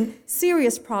 indicating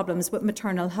serious problems with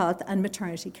maternal health and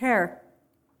maternity care.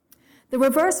 The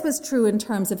reverse was true in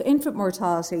terms of infant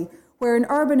mortality, where in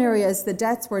urban areas the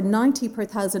deaths were 90 per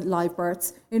 1,000 live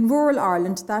births. In rural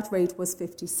Ireland, that rate was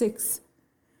 56.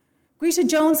 Greta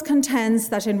Jones contends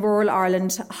that in rural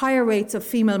Ireland, higher rates of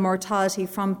female mortality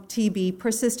from TB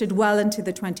persisted well into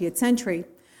the 20th century.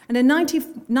 And in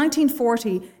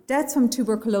 1940, deaths from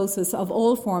tuberculosis of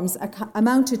all forms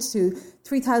amounted to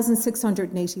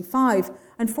 3,685,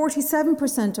 and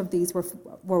 47% of these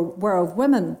were of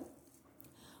women.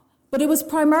 But it was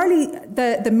primarily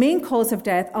the main cause of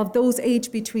death of those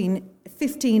aged between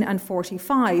 15 and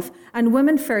 45, and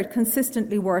women fared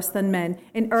consistently worse than men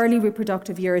in early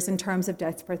reproductive years in terms of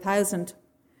deaths per 1,000.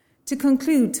 To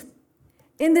conclude,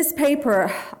 in this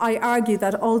paper, I argue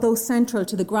that although central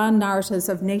to the grand narratives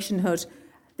of nationhood,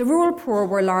 the rural poor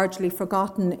were largely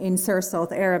forgotten in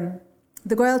South Éireann.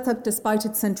 The Gaeltacht, despite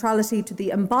its centrality to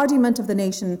the embodiment of the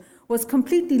nation, was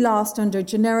completely lost under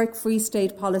generic Free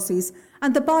State policies,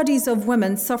 and the bodies of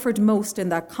women suffered most in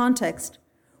that context.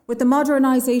 With the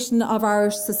modernisation of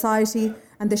Irish society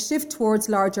and the shift towards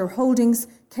larger holdings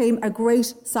came a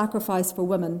great sacrifice for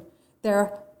women.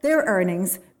 Their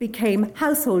earnings became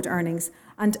household earnings,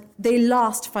 and they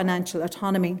lost financial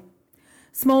autonomy.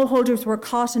 Smallholders were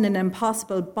caught in an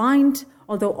impossible bind,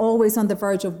 although always on the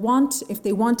verge of want. If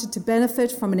they wanted to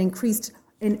benefit from an increase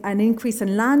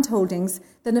in land holdings,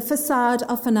 then a facade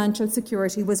of financial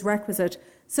security was requisite.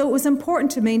 So it was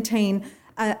important to maintain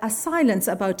a silence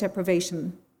about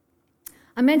deprivation.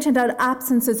 I mentioned that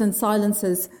absences and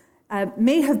silences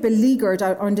may have beleaguered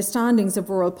our understandings of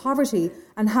rural poverty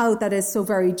and how that is so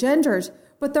very gendered,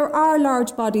 but there are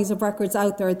large bodies of records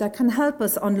out there that can help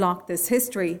us unlock this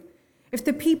history. If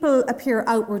the people appear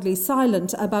outwardly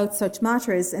silent about such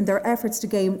matters in their efforts to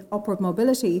gain upward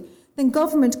mobility, then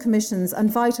government commissions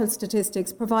and vital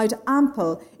statistics provide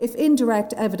ample, if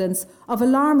indirect, evidence of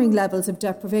alarming levels of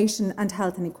deprivation and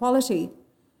health inequality.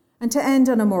 And to end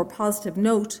on a more positive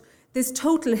note, this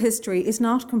total history is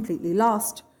not completely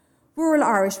lost. Rural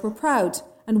Irish were proud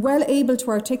and well able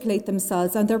to articulate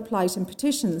themselves and their plight in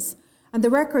petitions, and the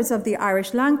records of the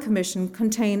Irish Land Commission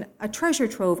contain a treasure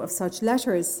trove of such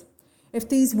letters. If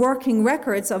these working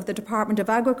records of the Department of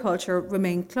Agriculture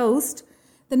remain closed,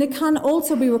 then it can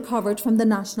also be recovered from the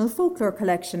National Folklore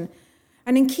Collection.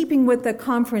 And in keeping with the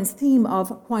conference theme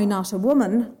of Why Not a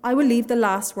Woman, I will leave the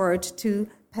last word to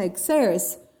Peg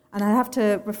Sayers. And I have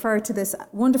to refer to this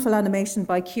wonderful animation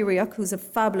by Kyriak, who's a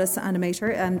fabulous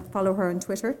animator, and follow her on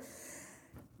Twitter.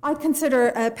 I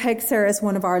consider Peg Sayers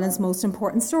one of Ireland's most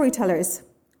important storytellers.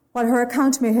 While her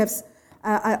account may have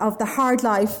of the hard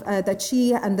life that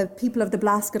she and the people of the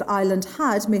Blasket Island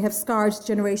had may have scarred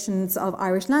generations of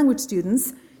Irish language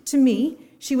students, to me,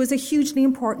 she was a hugely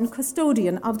important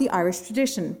custodian of the Irish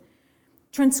tradition.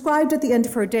 Transcribed at the end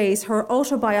of her days, her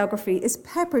autobiography is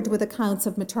peppered with accounts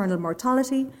of maternal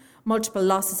mortality, multiple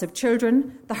losses of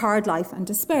children, the hard life and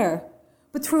despair.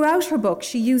 But throughout her book,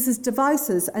 she uses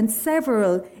devices and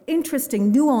several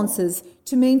interesting nuances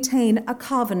to maintain a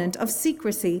covenant of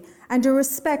secrecy and a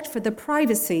respect for the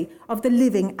privacy of the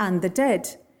living and the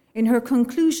dead. In her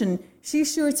conclusion, she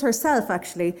assures herself,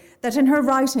 actually, that in her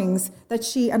writings that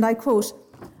she, and I quote,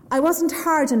 "I wasn't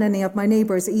hard on any of my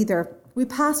neighbours either. We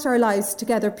passed our lives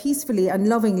together peacefully and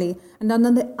lovingly, and on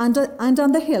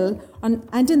the hill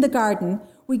and in the garden,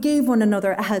 we gave one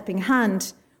another a helping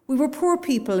hand. We were poor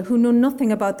people who knew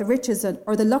nothing about the riches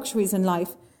or the luxuries in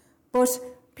life, but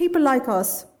people like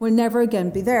us will never again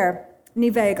be there. Ní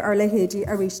bheidh ar le héadí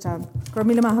a rístan. Gur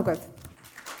míle maith agad."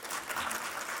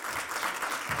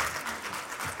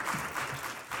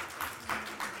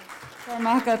 Gur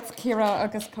maith Ciara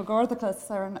agus cogordachas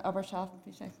ar an Oberschaft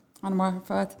an mar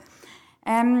fad.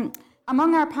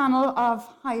 Among our panel of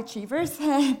high achievers,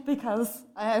 because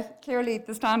clearly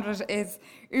the standard is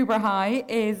uber high,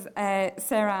 is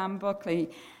Sarah Ann Buckley.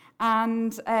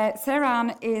 And Sarah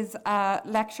Ann is a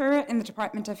lecturer in the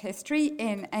Department of History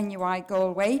in NUI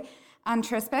Galway, and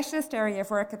her specialist area of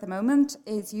work at the moment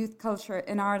is youth culture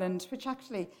in Ireland, which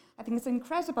actually I think is an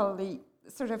incredibly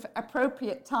sort of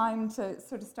appropriate time to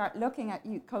sort of start looking at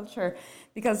youth culture,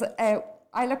 because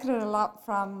I look at it a lot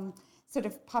from sort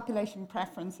of population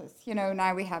preferences. You know,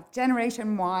 now we have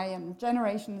Generation Y and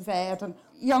Generation Z, and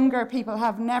younger people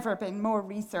have never been more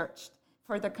researched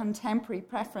for the contemporary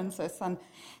preferences. And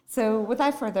so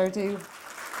without further ado...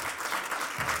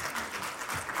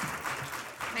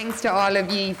 Thanks to all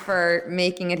of you for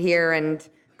making it here and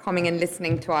coming and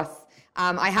listening to us.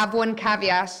 I have one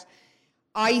caveat.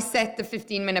 I set the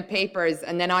 15-minute papers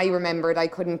and then I remembered I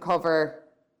couldn't cover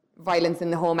violence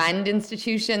in the home and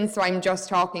institutions, so I'm just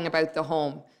talking about the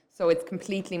home. So it's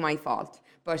completely my fault.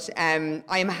 But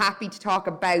I am happy to talk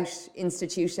about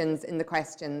institutions in the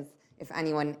questions if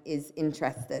anyone is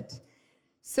interested.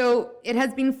 So it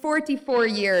has been 44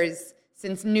 years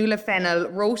since Nuala Fennell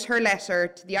wrote her letter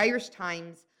to the Irish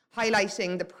Times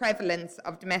highlighting the prevalence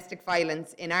of domestic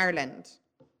violence in Ireland.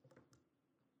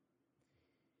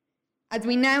 As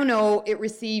we now know, it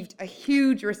received a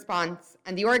huge response,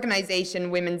 and the organisation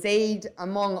Women's Aid,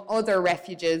 among other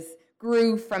refuges,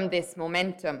 grew from this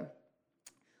momentum.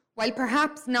 While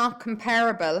perhaps not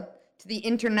comparable to the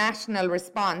international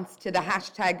response to the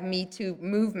 #MeToo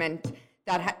movement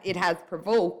that it has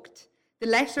provoked, the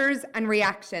letters and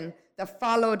reaction that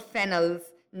followed Fennell's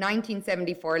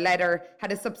 1974 letter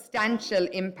had a substantial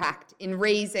impact in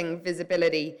raising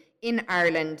visibility in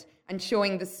Ireland and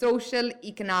showing the social,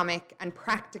 economic and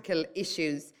practical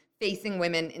issues facing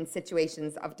women in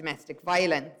situations of domestic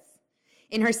violence.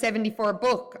 In her 74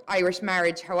 book, Irish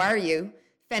Marriage, How Are You?,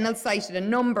 Fennell cited a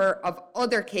number of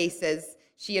other cases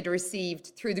she had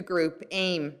received through the group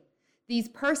AIM. These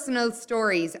personal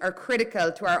stories are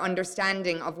critical to our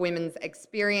understanding of women's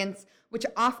experience, which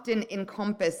often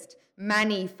encompassed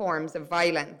many forms of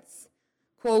violence.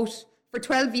 Quote, "For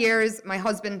 12 years, my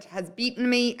husband has beaten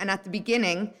me, and at the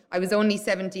beginning, I was only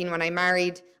 17 when I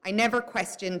married, I never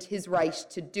questioned his right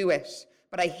to do it,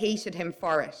 but I hated him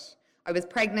for it. I was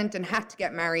pregnant and had to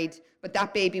get married, but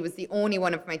that baby was the only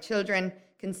one of my children,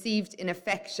 conceived in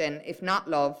affection, if not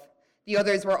love. The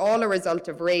others were all a result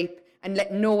of rape, and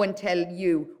let no one tell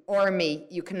you or me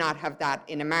you cannot have that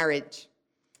in a marriage."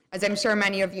 As I'm sure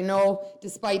many of you know,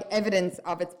 despite evidence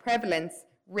of its prevalence,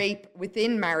 rape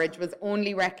within marriage was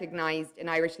only recognised in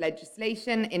Irish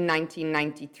legislation in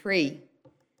 1993.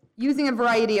 Using a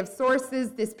variety of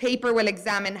sources, this paper will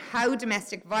examine how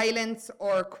domestic violence,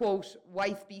 or, quote,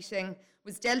 wife beating,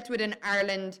 was dealt with in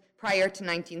Ireland prior to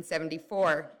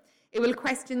 1974. It will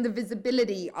question the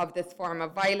visibility of this form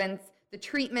of violence, the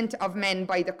treatment of men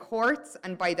by the courts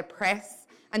and by the press,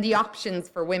 and the options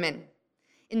for women.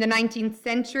 In the 19th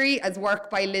century, as work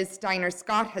by Liz Steiner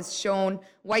Scott has shown,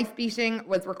 wife beating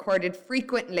was recorded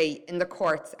frequently in the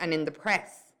courts and in the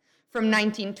press. From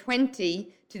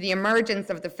 1920 to the emergence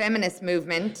of the feminist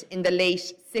movement in the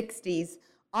late 60s,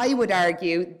 I would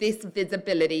argue this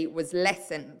visibility was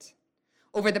lessened.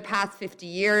 Over the past 50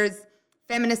 years,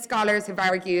 feminist scholars have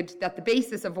argued that the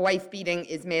basis of wife beating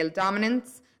is male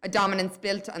dominance, a dominance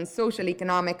built on social,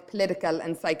 economic, political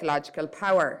and psychological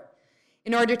power.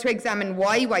 In order to examine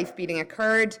why wife beating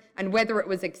occurred and whether it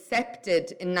was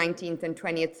accepted in 19th and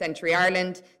 20th century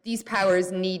Ireland, these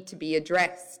powers need to be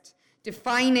addressed.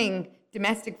 Defining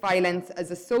domestic violence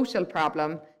as a social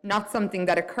problem, not something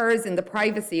that occurs in the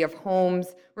privacy of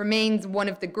homes, remains one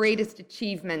of the greatest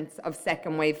achievements of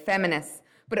second wave feminists,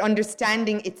 but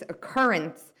understanding its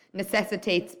occurrence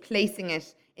necessitates placing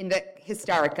it in the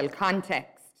historical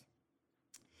context.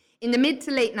 In the mid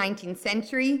to late 19th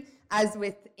century, as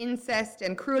with incest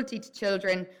and cruelty to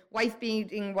children, wife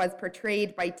beating was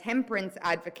portrayed by temperance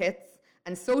advocates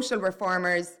and social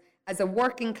reformers as a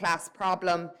working class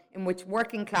problem in which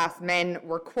working class men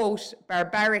were, quote,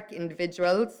 barbaric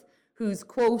individuals whose,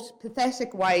 quote,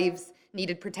 pathetic wives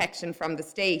needed protection from the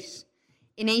state.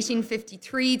 In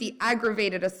 1853, the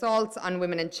Aggravated Assaults on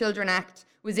Women and Children Act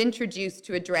was introduced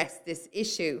to address this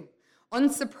issue.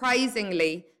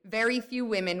 Unsurprisingly, very few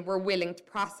women were willing to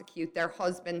prosecute their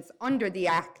husbands under the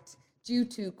Act due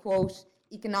to, quote,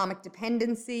 economic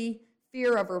dependency,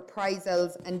 fear of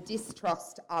reprisals, and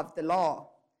distrust of the law.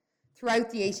 Throughout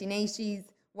the 1880s,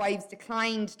 wives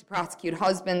declined to prosecute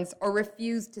husbands or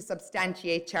refused to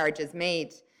substantiate charges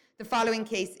made. The following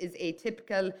case is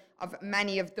atypical of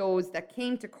many of those that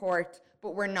came to court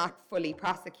but were not fully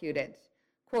prosecuted.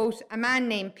 Quote, a man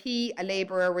named P, a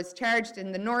labourer, was charged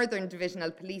in the Northern Divisional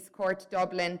Police Court,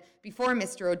 Dublin, before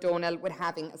Mr. O'Donnell with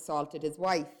having assaulted his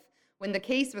wife. When the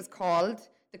case was called,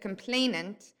 the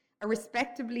complainant, a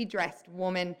respectably dressed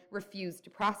woman, refused to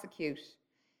prosecute.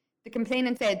 The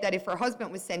complainant said that if her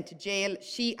husband was sent to jail,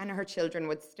 she and her children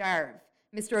would starve.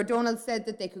 Mr. O'Donnell said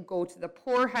that they could go to the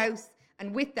poorhouse,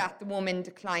 and with that, the woman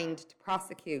declined to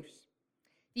prosecute.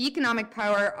 The economic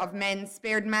power of men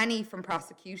spared many from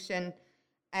prosecution,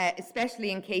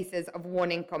 especially in cases of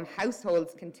one-income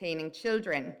households containing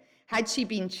children. Had she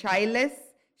been childless,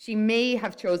 She may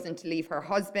have chosen to leave her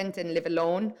husband and live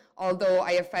alone, although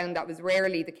I have found that was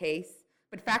rarely the case.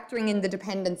 But factoring in the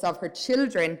dependence of her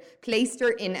children placed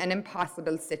her in an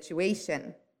impossible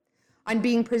situation. On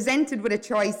being presented with a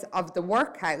choice of the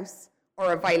workhouse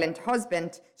or a violent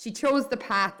husband, she chose the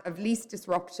path of least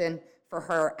disruption for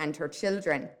her and her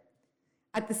children.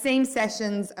 At the same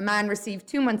sessions, a man received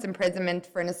 2 months' imprisonment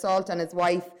for an assault on his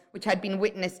wife, which had been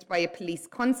witnessed by a police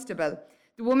constable.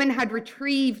 The woman had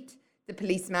retrieved the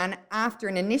policeman after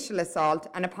an initial assault,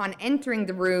 and upon entering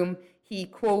the room, he,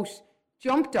 quote,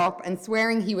 jumped up and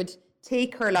swearing he would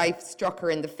take her life, struck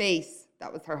her in the face.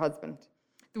 That was her husband.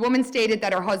 The woman stated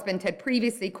that her husband had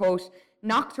previously, quote,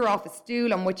 knocked her off a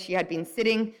stool on which she had been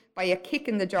sitting by a kick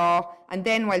in the jaw, and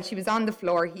then while she was on the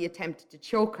floor, he attempted to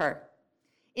choke her.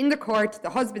 In the court, the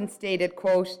husband stated,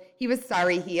 quote, he was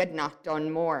sorry he had not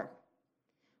done more.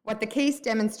 What the case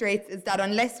demonstrates is that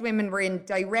unless women were in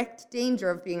direct danger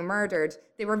of being murdered,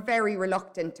 they were very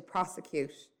reluctant to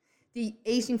prosecute. The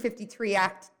 1853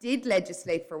 Act did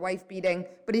legislate for wife beating,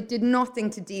 but it did nothing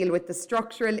to deal with the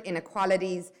structural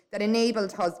inequalities that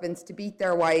enabled husbands to beat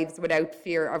their wives without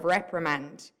fear of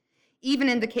reprimand. Even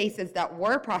in the cases that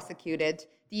were prosecuted,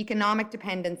 the economic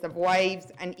dependence of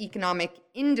wives and economic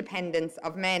independence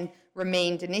of men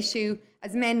remained an issue,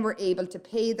 as men were able to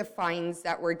pay the fines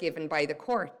that were given by the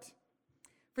court.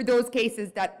 For those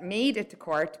cases that made it to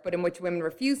court, but in which women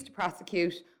refused to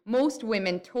prosecute, most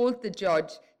women told the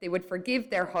judge they would forgive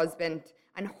their husband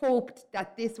and hoped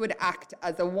that this would act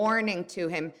as a warning to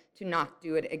him to not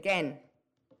do it again.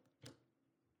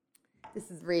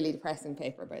 This is really depressing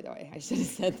paper, by the way. I should have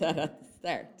said that at the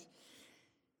start.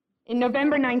 In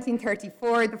November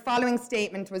 1934, the following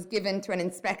statement was given to an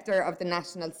inspector of the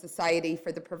National Society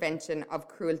for the Prevention of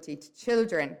Cruelty to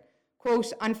Children.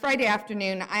 Quote, on Friday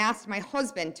afternoon, I asked my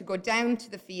husband to go down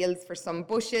to the fields for some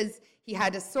bushes. He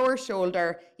had a sore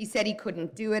shoulder. He said he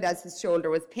couldn't do it as his shoulder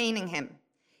was paining him.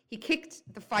 He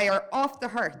kicked the fire off the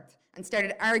hearth and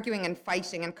started arguing and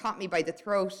fighting and caught me by the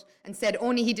throat and said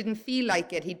only he didn't feel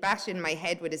like it. He'd bash in my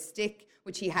head with a stick,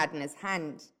 which he had in his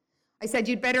hand. I said,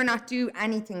 you'd better not do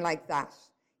anything like that.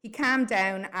 He calmed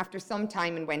down after some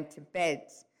time and went to bed.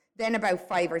 Then about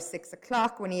 5 or 6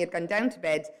 o'clock, when he had gone down to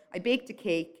bed, I baked a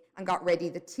cake and got ready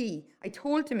the tea. I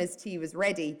told him his tea was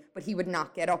ready, but he would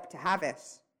not get up to have it.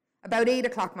 About 8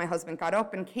 o'clock, my husband got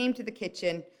up and came to the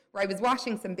kitchen where I was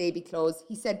washing some baby clothes.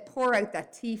 He said, pour out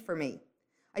that tea for me.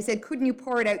 I said, couldn't you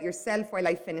pour it out yourself while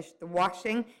I finished the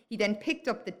washing? He then picked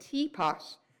up the teapot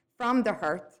from the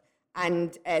hearth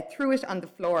and threw it on the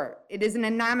floor. It is an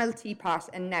enamel teapot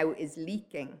and now is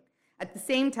leaking. At the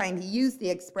same time, he used the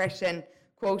expression,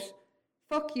 quote,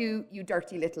 fuck you, you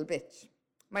dirty little bitch.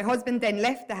 My husband then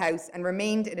left the house and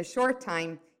remained in a short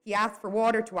time. He asked for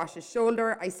water to wash his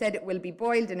shoulder. I said it will be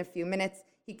boiled in a few minutes.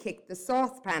 He kicked the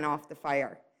saucepan off the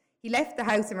fire. He left the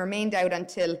house and remained out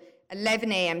until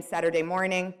 11 a.m. Saturday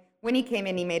morning. When he came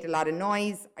in, he made a lot of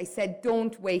noise. I said,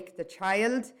 don't wake the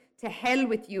child. To hell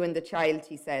with you and the child,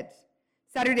 he said.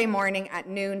 Saturday morning at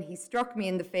noon, he struck me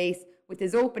in the face with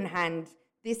his open hand.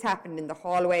 This happened in the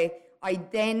hallway. I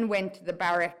then went to the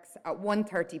barracks at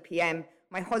 1:30 p.m.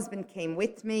 My husband came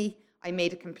with me. I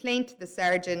made a complaint to the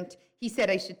sergeant. He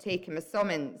said I should take him a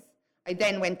summons. I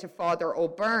then went to Father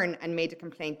O'Byrne and made a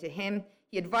complaint to him.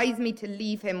 He advised me to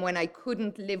leave him when I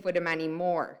couldn't live with him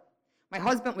anymore. My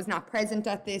husband was not present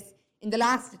at this. In the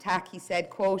last attack, he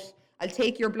said, quote, I'll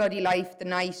take your bloody life the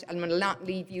night and will not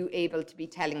leave you able to be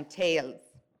telling tales.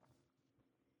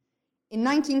 In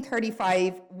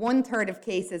 1935, 1/3 of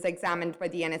cases examined by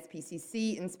the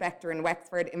NSPCC inspector in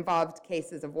Wexford involved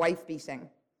cases of wife beating.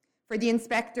 For the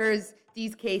inspectors,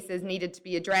 these cases needed to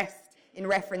be addressed in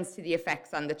reference to the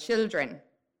effects on the children.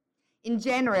 In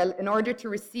general, in order to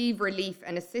receive relief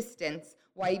and assistance,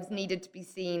 wives needed to be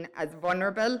seen as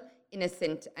vulnerable,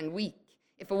 innocent, and weak.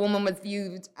 If a woman was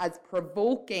viewed as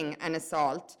provoking an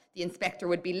assault, the inspector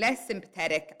would be less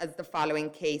sympathetic, as the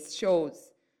following case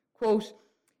shows. Quote,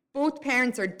 both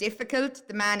parents are difficult,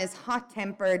 the man is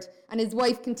hot-tempered, and his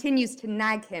wife continues to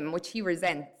nag him, which he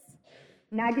resents.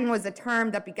 Nagging was a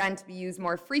term that began to be used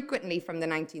more frequently from the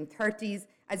 1930s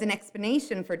as an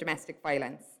explanation for domestic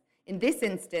violence. In this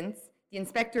instance, the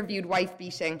inspector viewed wife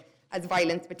beating as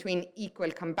violence between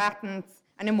equal combatants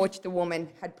and in which the woman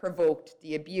had provoked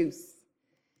the abuse.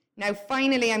 Now,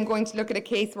 finally, I'm going to look at a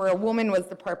case where a woman was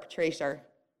the perpetrator.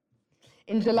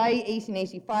 In July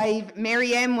 1885,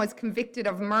 Mary M. was convicted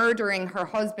of murdering her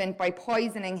husband by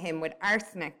poisoning him with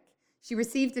arsenic. She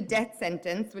received a death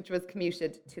sentence, which was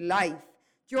commuted to life.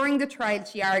 During the trial,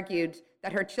 she argued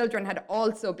that her children had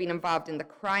also been involved in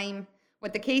the crime.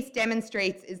 What the case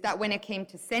demonstrates is that when it came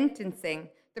to sentencing,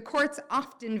 the courts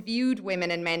often viewed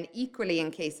women and men equally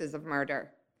in cases of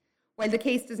murder. While the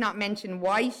case does not mention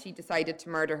why she decided to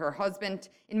murder her husband,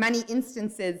 in many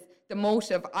instances, the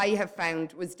motive I have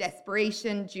found was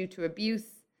desperation due to abuse.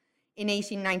 In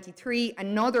 1893,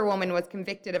 another woman was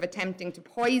convicted of attempting to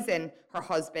poison her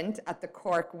husband at the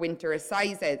Cork Winter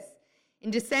Assizes. In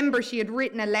December, she had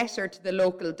written a letter to the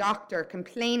local doctor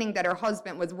complaining that her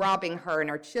husband was robbing her and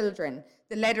her children.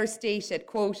 The letter stated,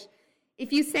 quote,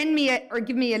 "If you send me or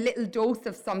give me a little dose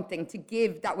of something to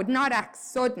give that would not act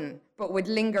sudden, but would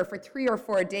linger for 3 or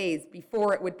 4 days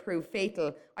before it would prove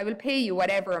fatal, I will pay you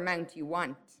whatever amount you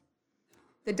want."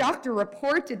 The doctor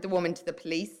reported the woman to the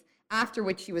police, after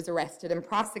which she was arrested and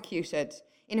prosecuted.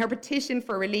 In her petition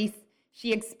for release,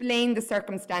 she explained the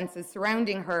circumstances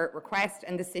surrounding her request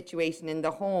and the situation in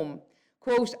the home.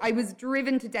 Quote, "I was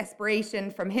driven to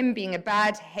desperation from him being a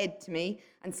bad head to me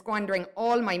and squandering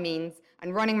all my means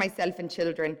and running myself and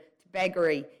children to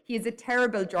beggary. He is a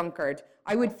terrible drunkard.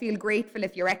 I would feel grateful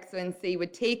if Your Excellency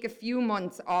would take a few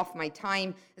months off my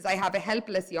time, as I have a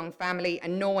helpless young family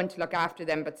and no one to look after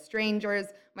them but strangers,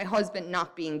 my husband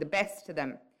not being the best to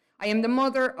them. I am the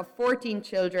mother of 14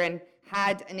 children,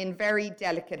 had and in very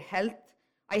delicate health.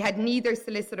 I had neither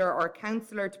solicitor or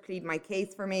counsellor to plead my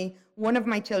case for me. One of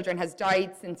my children has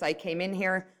died since I came in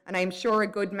here, and I am sure a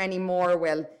good many more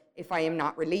will if I am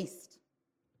not released."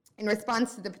 In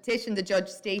response to the petition, the judge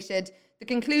stated, "The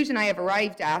conclusion I have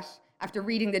arrived at, after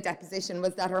reading the deposition,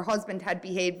 was that her husband had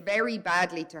behaved very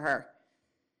badly to her,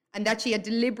 and that she had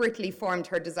deliberately formed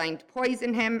her design to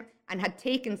poison him and had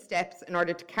taken steps in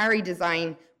order to carry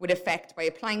design with effect by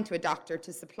applying to a doctor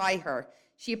to supply her.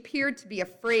 She appeared to be a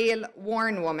frail,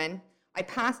 worn woman. I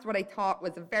passed what I thought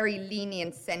was a very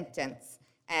lenient sentence,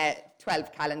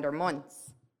 12 calendar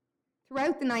months."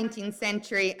 Throughout the 19th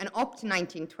century and up to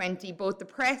 1920, both the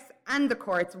press and the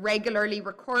courts regularly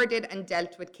recorded and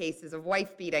dealt with cases of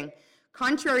wife-beating.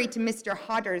 Contrary to Mr.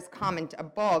 Hodder's comment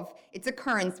above, its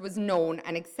occurrence was known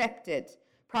and accepted.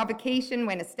 Provocation,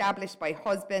 when established by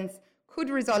husbands, could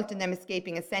result in them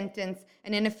escaping a sentence,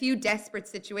 and in a few desperate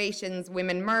situations,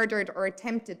 women murdered or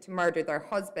attempted to murder their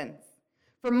husbands.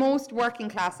 For most working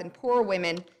class and poor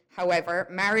women, however,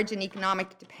 marriage and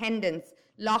economic dependence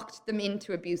locked them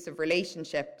into abusive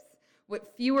relationships. With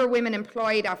fewer women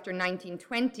employed after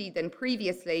 1920 than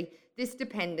previously, this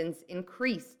dependence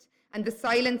increased, and the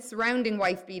silence surrounding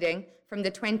wife-beating from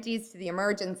the 20s to the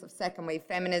emergence of second-wave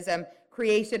feminism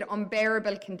created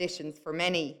unbearable conditions for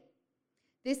many.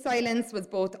 This silence was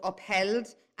both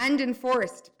upheld and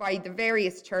enforced by the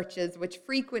various churches, which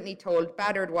frequently told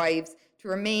battered wives to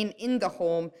remain in the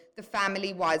home. The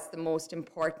family was the most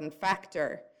important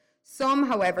factor. Some,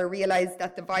 however, realised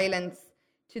that the violence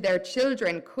to their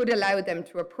children could allow them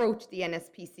to approach the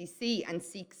NSPCC and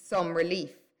seek some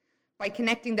relief. By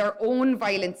connecting their own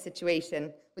violent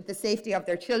situation with the safety of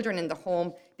their children in the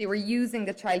home, they were using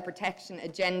the child protection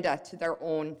agenda to their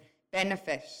own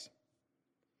benefit.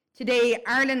 Today,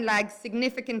 Ireland lags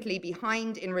significantly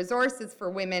behind in resources for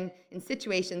women in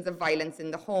situations of violence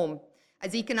in the home.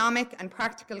 As economic and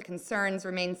practical concerns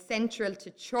remain central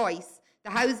to choice, the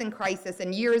housing crisis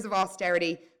and years of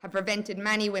austerity have prevented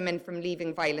many women from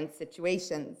leaving violent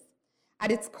situations.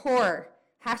 At its core,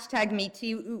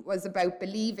 #MeToo was about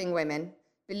believing women,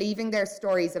 believing their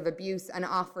stories of abuse and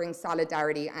offering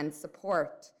solidarity and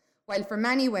support. While for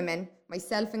many women,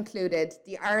 myself included,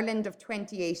 the Ireland of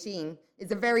 2018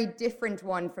 is a very different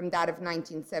one from that of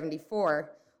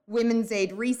 1974, Women's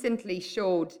Aid recently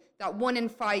showed that 1 in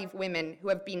 5 women who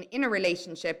have been in a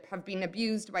relationship have been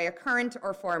abused by a current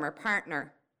or former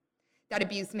partner. That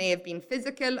abuse may have been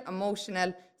physical,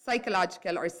 emotional,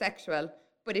 psychological, or sexual,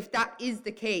 but if that is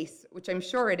the case, which I'm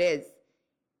sure it is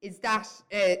that,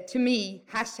 to me,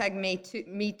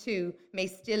 #MeToo may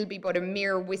still be but a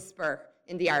mere whisper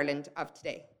in the Ireland of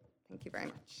today. Thank you very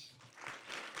much.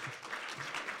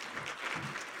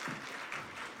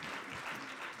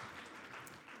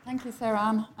 Thank you, Sarah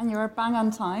Ann, and you were bang on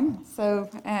time. So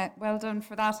well done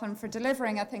for that and for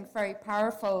delivering, I think, very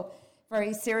powerful,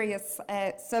 very serious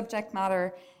subject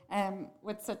matter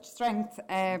with such strength.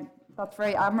 That's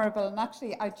very admirable. And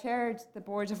actually, I chaired the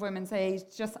Board of Women's Aid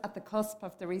just at the cusp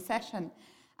of the recession.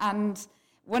 And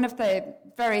one of the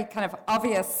very kind of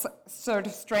obvious sort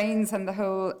of strains in the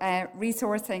whole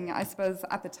resourcing, I suppose,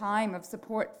 at the time of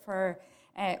support for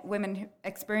women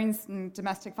experiencing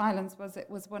domestic violence it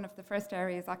was one of the first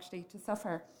areas actually to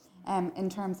suffer in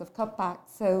terms of cutbacks.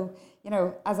 So,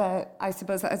 as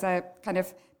a kind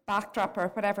of backdrop or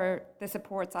whatever, the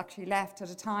support's actually left at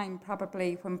a time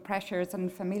probably when pressures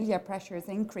and familiar pressures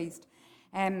increased.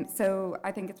 So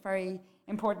I think it's very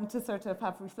important to sort of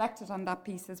have reflected on that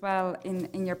piece as well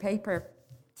in your paper.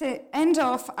 To end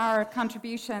off our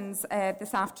contributions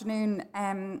this afternoon,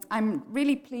 I'm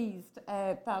really pleased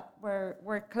that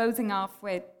we're closing off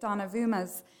with Donna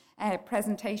Vuma's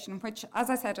presentation, which,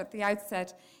 as I said at the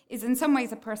outset, is in some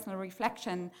ways a personal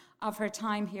reflection of her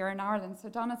time here in Ireland. So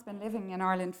Donna's been living in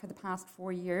Ireland for the past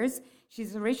 4 years.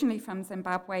 She's originally from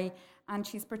Zimbabwe, and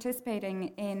she's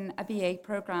participating in a BA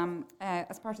programme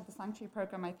as part of the Sanctuary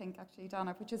programme, I think, actually,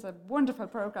 Donna, which is a wonderful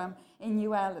programme in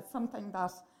UL. It's something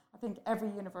that I think every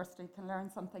university can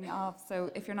learn something of. So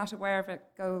if you're not aware of it,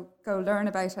 go learn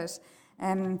about it.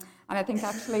 And I think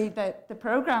actually that the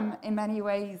programme in many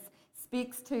ways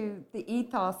speaks to the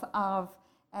ethos of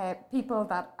people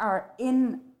that are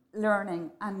in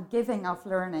learning and giving of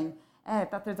learning,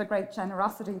 that there's a great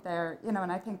generosity there,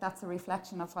 and I think that's a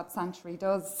reflection of what Sanctuary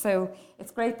does. So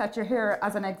it's great that you're here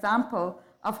as an example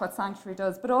of what Sanctuary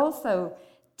does, but also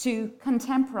to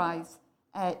contemporise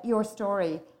your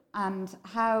story and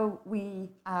how we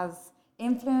as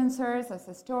influencers, as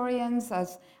historians,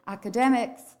 as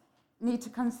academics need to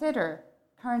consider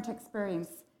current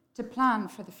experience to plan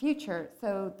for the future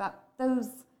so that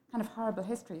those kind of horrible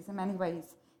histories in many ways,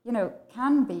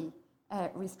 can be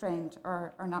restrained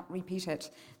or not repeated.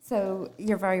 So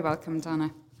you're very welcome,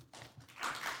 Donna.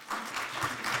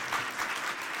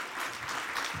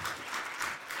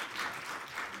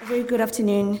 A very good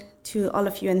afternoon to all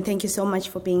of you, and thank you so much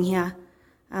for being here.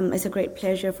 It's a great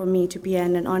pleasure for me to be here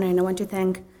and an honor, and I want to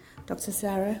thank Dr.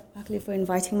 Sarah Buckley for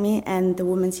inviting me and the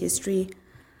Women's History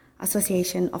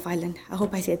Association of Ireland. I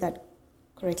hope I said that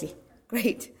correctly.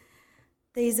 Great.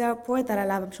 There's a poet that I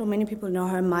love. I'm sure many people know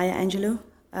her, Maya Angelou.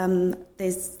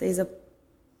 There's a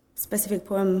specific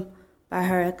poem by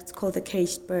her. It's called The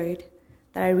Caged Bird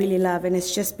that I really love, and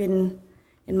it's just been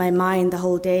in my mind the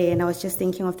whole day, and I was just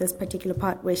thinking of this particular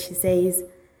part where she says,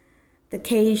 "The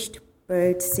caged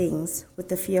bird sings with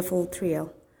the fearful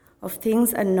thrill of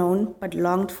things unknown but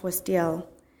longed for still,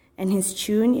 and his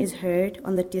tune is heard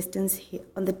on the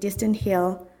distant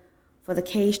hill, for the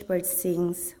caged bird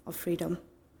sings of freedom."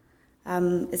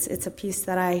 It's a piece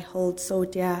that I hold so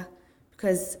dear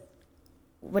because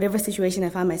whatever situation I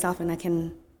find myself in,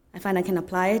 I find I can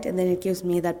apply it, and then it gives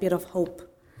me that bit of hope.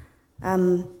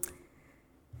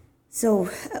 So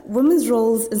women's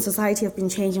roles in society have been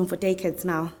changing for decades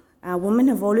now. Women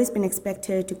have always been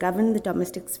expected to govern the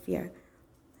domestic sphere.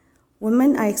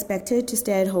 Women are expected to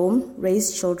stay at home,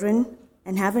 raise children,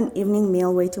 and have an evening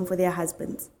meal waiting for their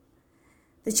husbands.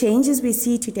 The changes we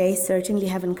see today certainly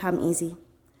haven't come easy.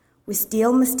 We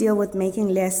still must deal with making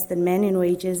less than men in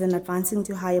wages and advancing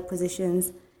to higher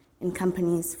positions in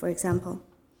companies, for example.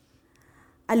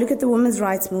 I look at the women's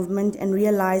rights movement and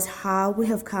realize how we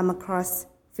have come across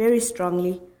very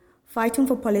strongly, fighting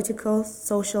for political,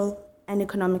 social, and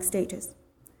economic status.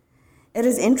 It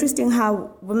is interesting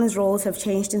how women's roles have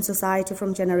changed in society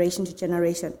from generation to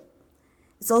generation.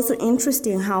 It's also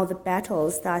interesting how the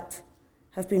battles that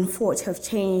have been fought have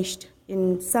changed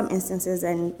in some instances,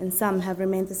 and in some have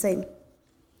remained the same.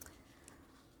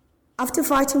 After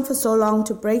fighting for so long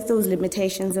to break those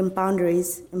limitations and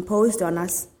boundaries imposed on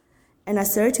us, and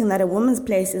asserting that a woman's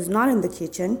place is not in the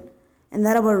kitchen, and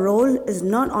that our role is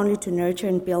not only to nurture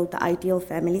and build the ideal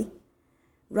family,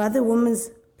 rather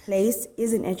women's place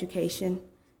is in education,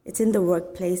 it's in the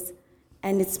workplace,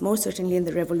 and it's most certainly in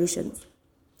the revolutions.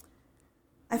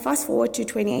 I fast forward to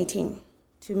 2018,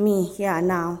 to me here and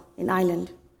now in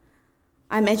Ireland.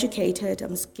 I'm educated,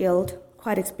 I'm skilled,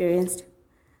 quite experienced,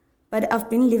 but I've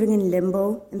been living in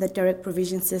limbo in the direct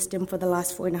provision system for the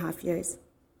last 4.5 years.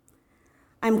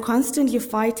 I'm constantly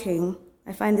fighting,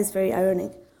 I find this very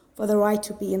ironic, for the right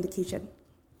to be in the kitchen,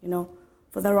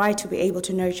 for the right to be able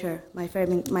to nurture my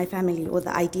family or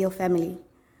the ideal family.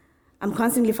 I'm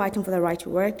constantly fighting for the right to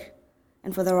work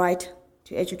and for the right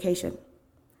to education.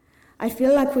 I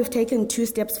feel like we've taken 2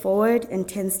 steps forward and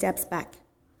 10 steps back.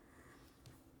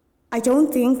 I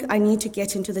don't think I need to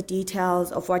get into the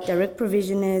details of what direct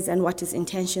provision is and what its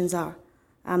intentions are.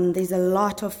 There's a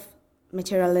lot of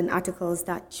material and articles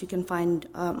that you can find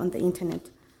on the internet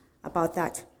about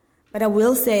that. But I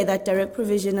will say that direct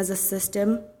provision as a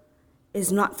system is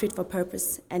not fit for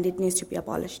purpose and it needs to be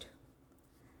abolished.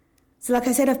 So like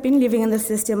I said, I've been living in the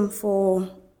system for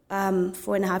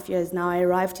 4.5 years now. I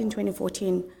arrived in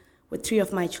 2014 with 3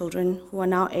 of my children who are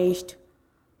now aged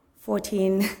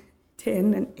 14,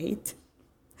 10, and 8.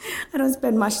 I don't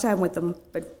spend much time with them,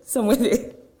 but somewhere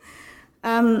there.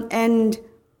 And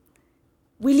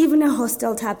we live in a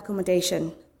hostel-type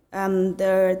accommodation.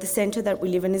 The center that we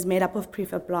live in is made up of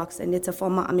prefab blocks, and it's a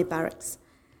former army barracks.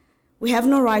 We have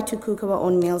no right to cook our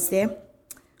own meals there.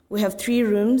 We have 3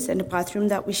 rooms and a bathroom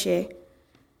that we share.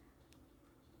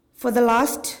 For the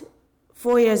last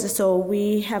 4 years or so,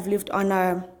 we have lived on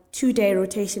a 2-day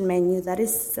rotation menu that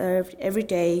is served every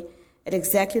day at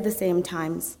exactly the same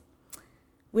times.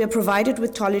 We are provided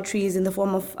with toiletries in the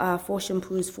form of 4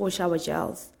 shampoos, 4 shower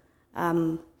gels,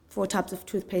 4 tubs of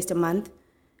toothpaste a month,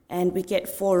 and we get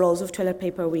 4 rolls of toilet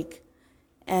paper a week.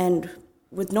 And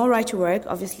with no right to work,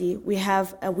 obviously, we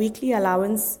have a weekly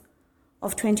allowance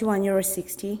of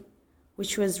 €21.60,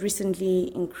 which was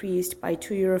recently increased by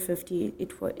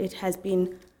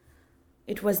 €2.50.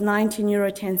 It was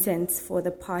 €19.10 for the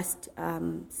past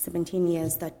 17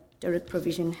 years that direct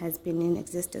provision has been in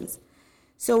existence.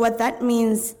 So what that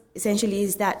means essentially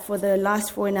is that for the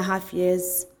last 4.5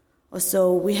 years or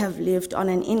so, we have lived on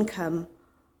an income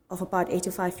of about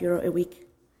 €85 a week.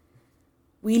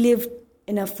 We live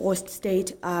in a forced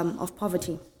state of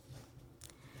poverty.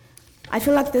 I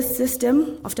feel like this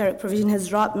system of direct provision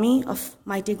has robbed me of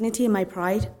my dignity and my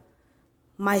pride,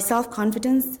 my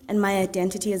self-confidence, and my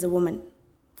identity as a woman.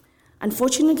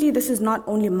 Unfortunately, this is not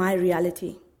only my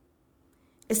reality.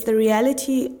 It's the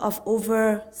reality of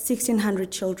over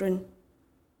 1,600 children,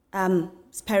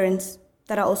 parents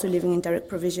that are also living in direct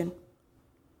provision.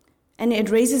 And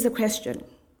it raises the question,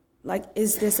 like,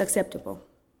 is this acceptable?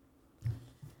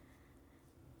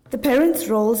 The parents'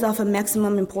 roles are of a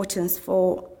maximum importance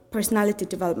for personality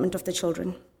development of the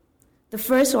children. The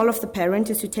first role of the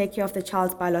parent is to take care of the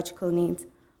child's biological needs,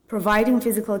 providing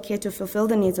physical care to fulfill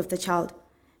the needs of the child,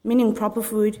 meaning proper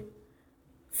food,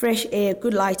 fresh air,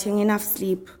 good lighting, enough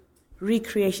sleep,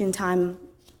 recreation time,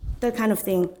 that kind of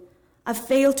thing. I've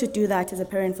failed to do that as a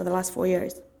parent for the last 4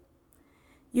 years.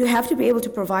 You have to be able to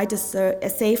provide a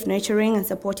safe, nurturing, and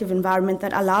supportive environment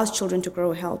that allows children to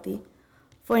grow healthy.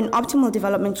 For an optimal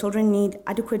development, children need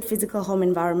adequate physical home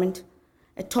environment,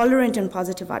 a tolerant and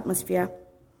positive atmosphere,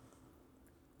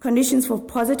 conditions for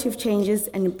positive changes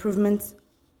and improvements,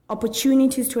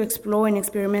 opportunities to explore and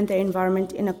experiment their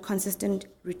environment in a consistent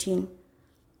routine.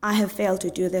 I have failed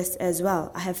to do this as well.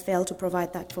 I have failed to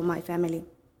provide that for my family.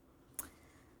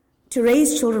 To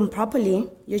raise children properly,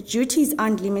 your duties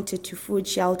aren't limited to food,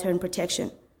 shelter, and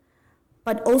protection,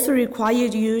 but also require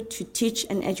you to teach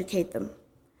and educate them,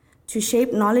 to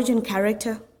shape knowledge and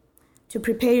character, to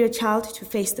prepare your child to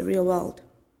face the real world.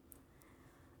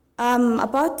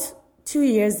 About 2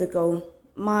 years ago,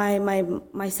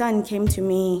 my son came to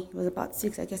me. He was about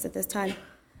 6, I guess, at this time,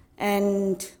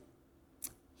 and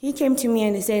he came to me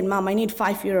and he said, "Mom, I need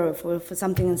 €5 for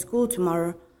something in school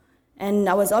tomorrow." And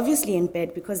I was obviously in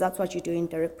bed, because that's what you do in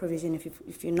direct provision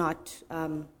if you're not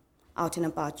out and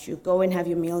about. You go and have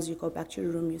your meals, you go back to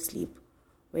your room, you sleep,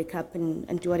 wake up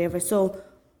and do whatever. So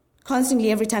constantly,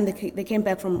 every time they came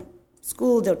back from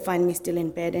school, they would find me still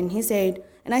in bed. And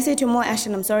I said to him, "Oh,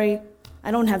 Ashton, I'm sorry, I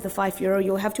don't have the €5.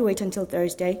 You'll have to wait until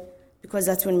Thursday, because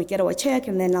that's when we get our check,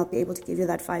 and then I'll be able to give you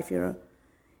that €5.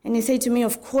 And he said to me,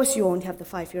 "Of course you won't have the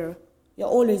 €5.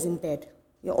 You're always in bed.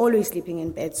 You're always sleeping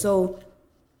in bed. So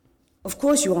of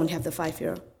course you won't have the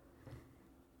 €5.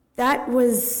 That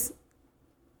was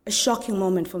a shocking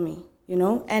moment for me,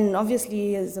 And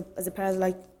obviously, as a parent,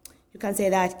 like, you can't say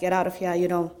that, get out of here,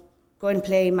 go and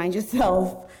play, mind yourself.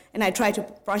 And I tried to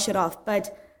brush it off. But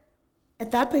at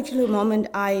that particular moment,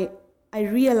 I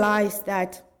realized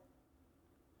that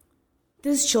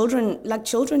these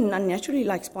children are naturally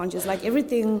like sponges. Like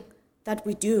everything that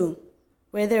we do,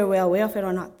 whether we're aware of it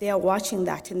or not, they are watching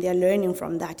that and they're learning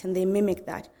from that and they mimic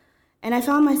that. And I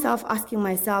found myself asking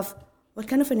myself, what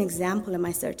kind of an example am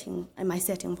I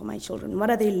setting for my children? What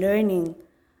are they learning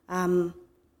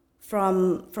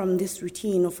from this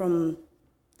routine or from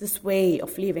this way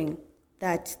of living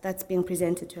that's being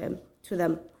presented to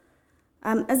them?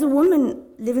 As a woman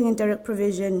living in direct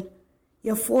provision,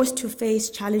 you're forced to face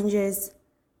challenges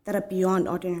that are beyond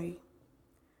ordinary.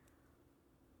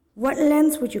 What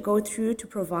lengths would you go through to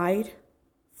provide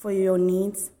for your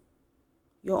needs,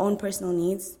 your own personal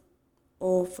needs,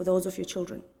 or for those of your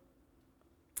children?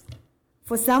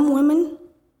 For some women,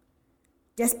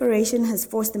 desperation has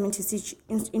forced them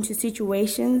into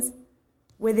situations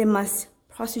where they must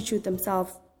prostitute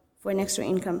themselves for an extra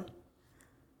income.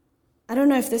 I don't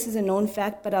know if this is a known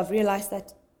fact, but I've realized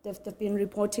that they've been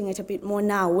reporting it a bit more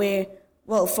now where,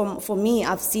 well, for me,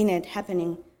 I've seen it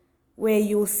happening, where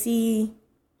you'll see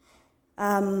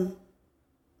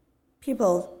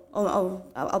people, or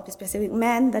I'll be specific,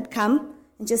 men that come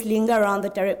and just linger around the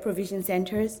direct provision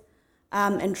centers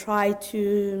and try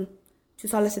to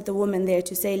solicit the woman there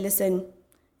to say, listen,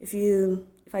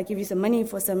 if I give you some money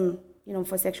for some,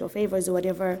 for sexual favors or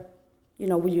whatever,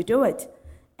 will you do it?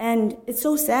 And it's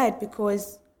so sad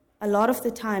because a lot of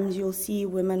the times you'll see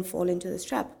women fall into this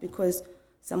trap because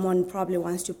someone probably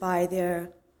wants to buy their,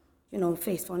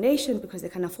 face foundation because they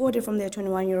can afford it from their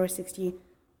 €21.60,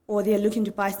 or they're looking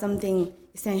to buy something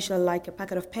essential like a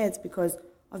packet of pads because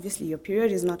obviously your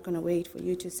period is not going to wait for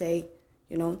you to say,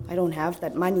 I don't have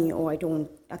that money, or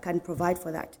I can't provide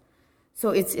for that. So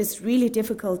it's really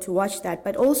difficult to watch that.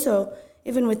 But also,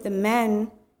 even with the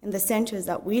men in the centers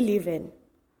that we live in,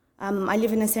 I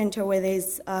live in a center where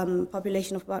there's a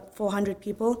population of about 400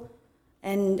 people,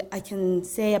 and I can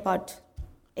say about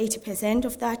 80%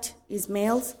 of that is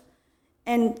males.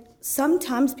 And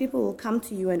sometimes people will come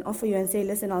to you and offer you and say,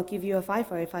 listen, I'll give you a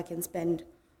 $5 if I can spend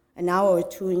an hour or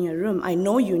two in your room. I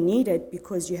know you need it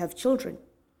because you have children.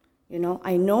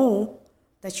 I know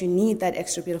that you need that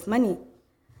extra bit of money.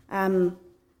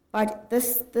 But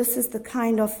this is the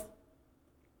kind of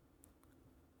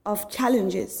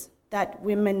challenges that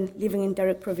women living in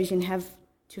direct provision have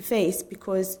to face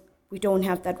because we don't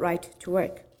have that right to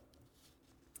work.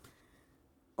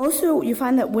 Also, you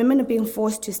find that women are being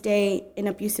forced to stay in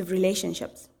abusive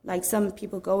relationships. Like some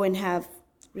people go and have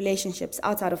relationships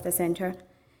outside of the center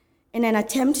in an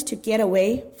attempt to get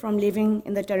away from living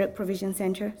in the direct provision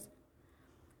centers,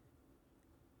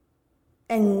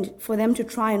 and for them to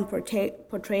try and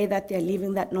portray that they're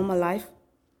living that normal life.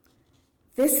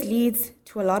 This leads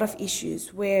to a lot of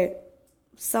issues where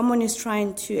someone is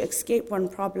trying to escape one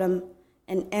problem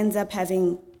and ends up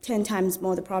having 10 times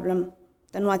more the problem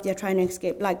than what they're trying to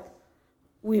escape. Like,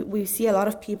 we see a lot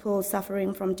of people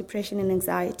suffering from depression and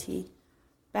anxiety,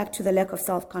 back to the lack of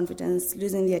self-confidence,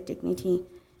 losing their dignity,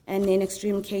 and in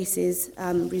extreme cases,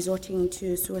 resorting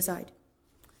to suicide.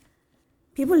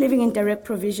 People living in direct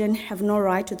provision have no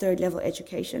right to third-level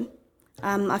education.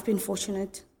 I've been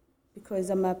fortunate because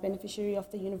I'm a beneficiary of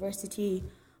the University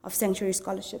of Sanctuary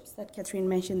Scholarships that Catherine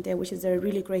mentioned there, which is a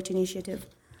really great initiative.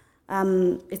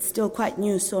 It's still quite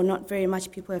new, so not very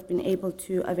much people have been able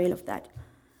to avail of that.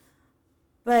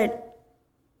 But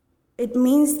it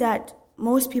means that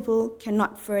most people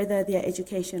cannot further their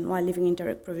education while living in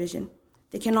direct provision.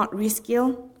 They cannot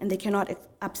reskill and they cannot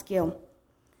upskill.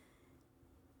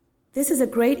 This is a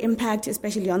great impact,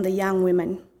 especially on the young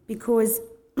women, because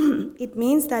it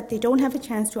means that they don't have a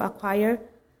chance to acquire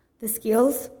the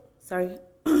skills,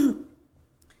 to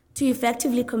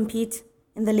effectively compete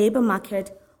in the labor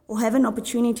market or have an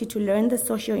opportunity to learn the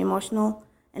socio-emotional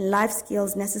and life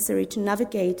skills necessary to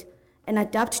navigate and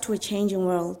adapt to a changing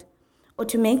world, or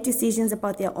to make decisions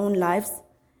about their own lives,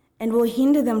 and will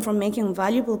hinder them from making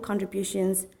valuable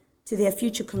contributions to their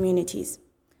future communities.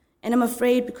 And I'm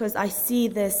afraid because I see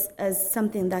this as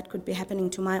something that could be happening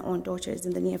to my own daughters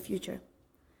in the near future.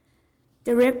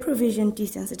 Direct provision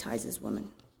desensitizes women.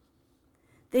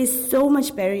 There's so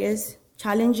much barriers,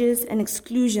 challenges, and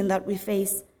exclusion that we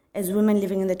face as women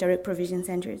living in the direct provision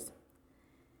centers.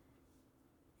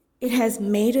 It has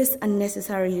made us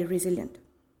unnecessarily resilient.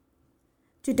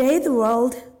 Today, the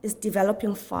world is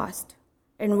developing fast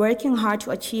and working hard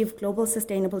to achieve global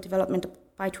sustainable development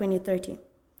by 2030.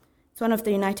 It's one of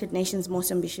the United Nations'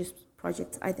 most ambitious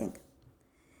projects, I think.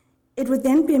 It would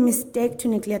then be a mistake to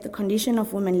neglect the condition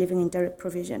of women living in direct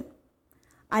provision.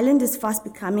 Ireland is fast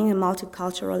becoming a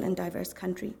multicultural and diverse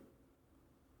country.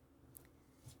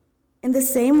 In the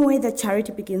same way that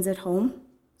charity begins at home,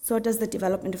 so does the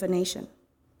development of a nation.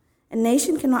 A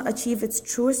nation cannot achieve its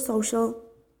truest social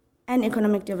and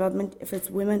economic development if its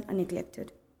women are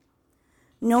neglected.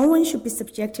 No one should be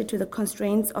subjected to the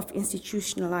constraints of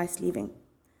institutionalized living.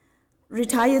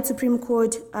 Retired Supreme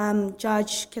Court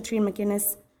Judge Catherine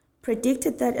McGuinness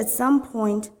predicted that at some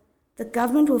point, the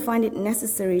government will find it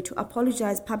necessary to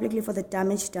apologize publicly for the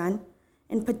damage done,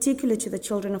 in particular to the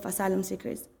children of asylum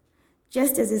seekers,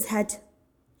 just as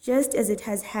it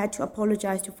has had to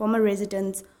apologize to former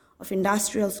residents of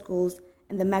industrial schools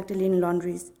and the Magdalene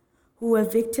laundries, who were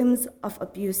victims of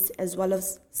abuse as well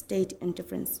as state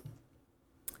indifference.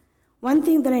 One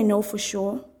thing that I know for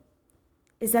sure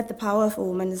is that the power of a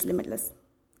woman is limitless.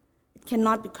 It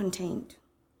cannot be contained.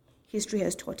 History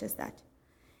has taught us that.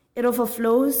 It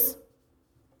overflows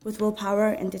with willpower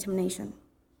and determination.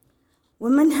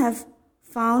 Women have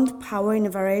found power in a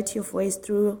variety of ways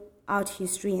throughout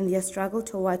history in their struggle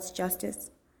towards justice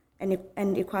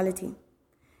and equality.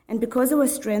 And because our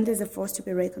strength is a force to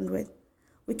be reckoned with,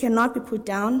 we cannot be put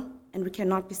down and we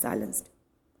cannot be silenced.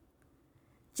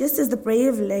 Just as the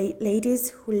brave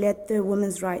ladies who led the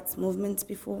women's rights movements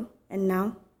before and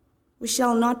now, we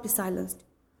shall not be silenced.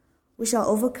 We shall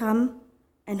overcome,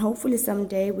 and hopefully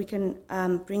someday we can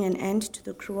bring an end to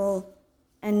the cruel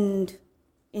and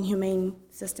inhumane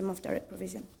system of direct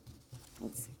provision.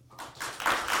 Thanks.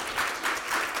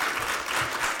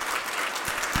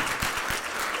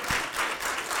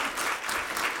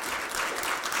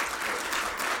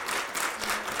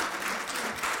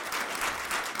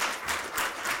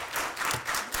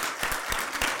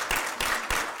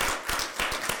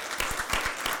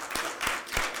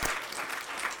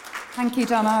 Thank you,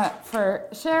 Donna, for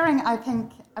sharing, I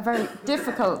think, a very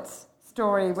difficult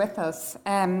story with us.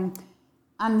 And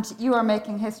you are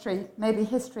making history, maybe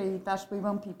history that we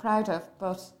won't be proud of,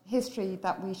 but history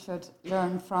that we should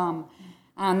learn from.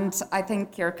 And I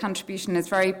think your contribution is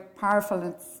very powerful.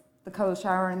 It's the cold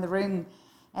shower in the room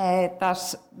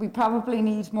that we probably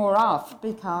need more of,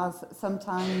 because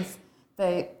sometimes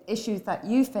the issues that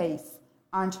you face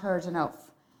aren't heard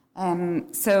enough.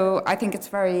 So I think it's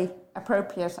very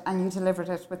appropriate, and you delivered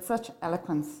it with such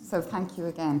eloquence. So thank you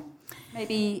again.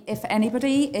 Maybe if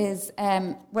anybody is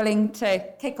willing to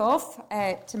kick off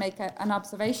to make an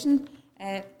observation,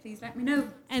 please let me know.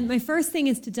 And my first thing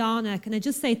is to Donna. Can I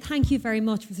just say thank you very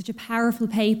much for such a powerful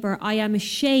paper. I am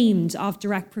ashamed of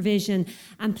direct provision.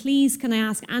 And please, can I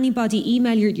ask anybody,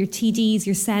 email your TDs,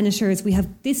 your senators.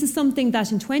 This is something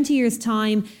that in 20 years'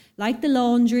 time, like the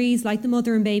laundries, like the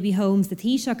mother and baby homes, the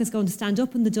Taoiseach is going to stand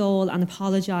up in the Dáil and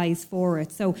apologise for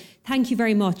it. So thank you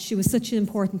very much. It was such an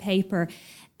important paper.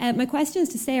 My question is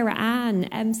to Sarah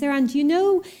Ann. Sarah Ann, do you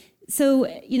know... So,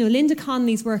 Linda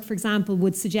Connolly's work, for example,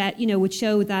 would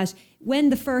show that when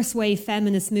the first wave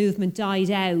feminist movement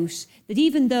died out, that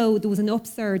even though there was an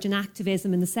upsurge in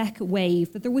activism in the second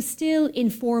wave, that there was still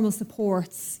informal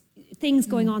supports, things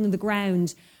going on the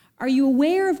ground. Are you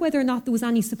aware of whether or not there was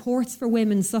any supports for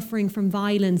women suffering from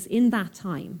violence in that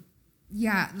time?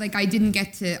 Yeah, I didn't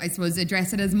get to, I suppose,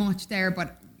 address it as much there,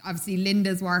 but obviously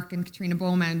Linda's work and Katrina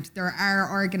Beaumont, there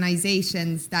are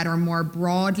organisations that are more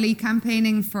broadly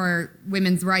campaigning for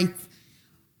women's rights.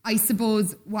 I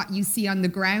suppose what you see on the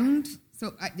ground,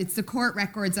 so it's the court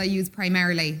records I use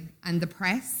primarily and the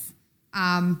press.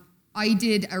 I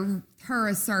did a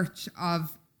thorough search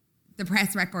of the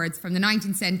press records from the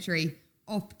 19th century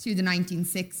up to the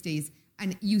 1960s,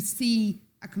 and you see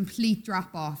a complete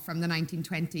drop-off from the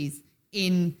 1920s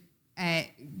in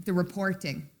the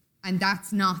reporting. And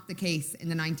that's not the case in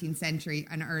the 19th century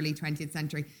and early 20th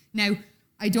century. Now,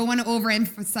 I don't want to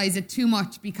overemphasize it too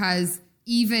much, because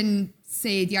even,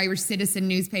 say, the Irish Citizen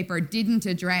newspaper didn't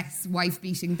address wife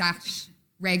beating that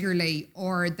regularly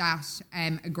or that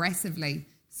aggressively.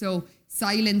 So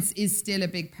silence is still a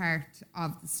big part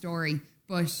of the story.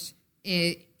 But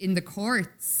in the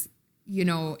courts,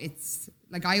 it's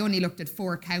I only looked at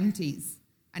 4 counties.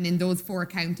 And in those 4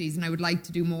 counties, and I would like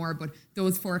to do more, but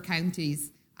those 4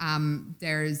 counties...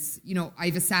 there's, I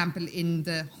have a sample in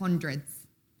the hundreds.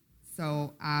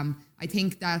 So I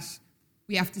think that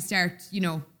we have to start,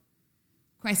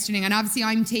 questioning. And obviously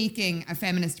I'm taking a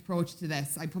feminist approach to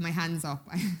this. I put my hands up.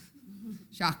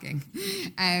 Shocking.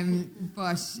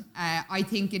 But I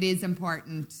think it is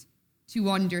important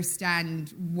to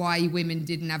understand why women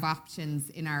didn't have options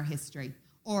in our history,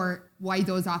 or why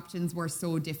those options were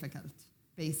so difficult,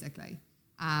 basically.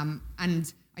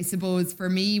 And I suppose for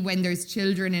me, when there's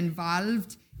children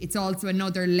involved, it's also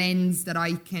another lens that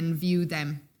I can view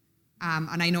them.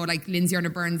 And I know, Lindsay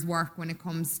Urner-Byrne's work when it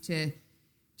comes to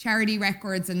charity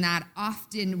records and that,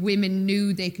 often women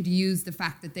knew they could use the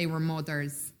fact that they were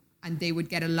mothers and they would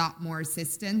get a lot more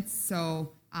assistance.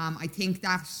 So I think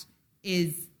that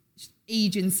is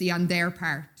agency on their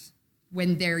part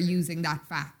when they're using that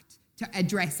fact to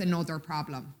address another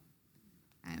problem.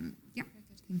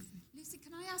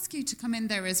 Ask you to come in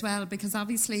there as well, because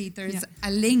obviously there's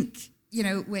a link,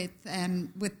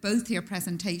 with both your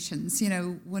presentations,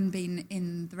 one being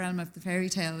in the realm of the fairy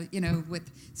tale, with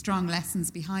strong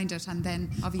lessons behind it, and then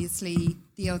obviously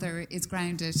the other is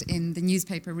grounded in the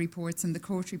newspaper reports and the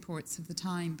court reports of the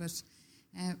time. But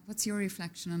what's your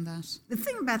reflection on that? The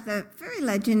thing about the fairy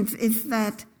legends is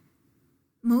that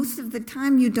most of the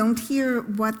time you don't hear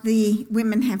what the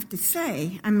women have to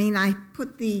say. I mean, I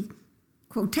put the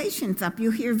quotations up, you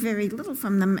hear very little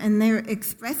from them, and their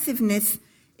expressiveness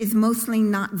is mostly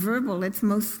not verbal, it's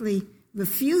mostly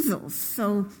refusals.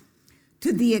 So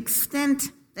to the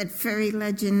extent that fairy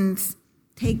legends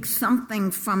take something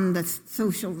from the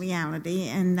social reality,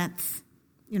 and that's,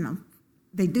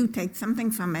 they do take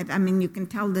something from it. I mean, you can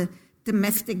tell the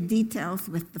domestic details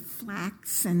with the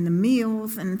flax and the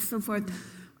meals and so forth.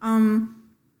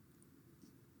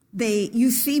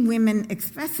 You see women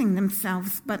expressing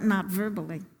themselves, but not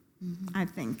verbally, I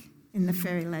think, in the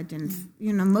fairy legends.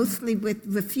 Mostly with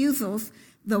refusals,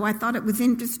 though I thought it was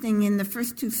interesting in the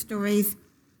first 2 stories,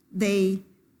 they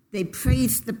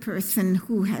praised the person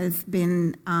who has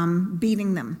been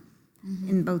beating them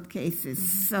in both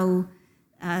cases. So,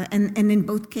 and in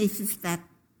both cases that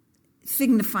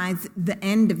signifies the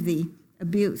end of the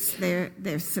abuse.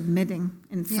 They're submitting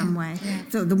in some way. Yeah.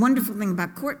 So the wonderful thing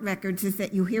about court records is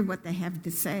that you hear what they have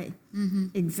to say.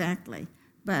 Exactly.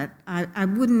 But I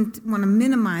wouldn't want to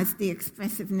minimize the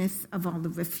expressiveness of all the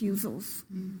refusals.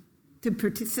 to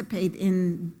participate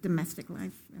in domestic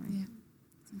life. Really. Yeah,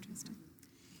 it's interesting.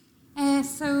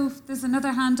 So there's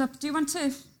another hand up. Do you want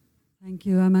to? Thank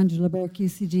you. I'm Angela Burke,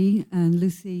 UCD, and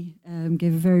Lucy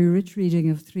gave a very rich reading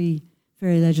of 3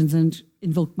 fairy legends and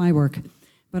invoked my work.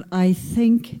 But I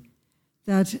think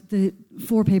that the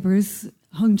 4 papers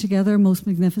hung together most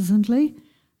magnificently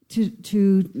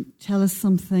to tell us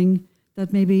something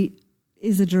that maybe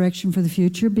is a direction for the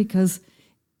future, because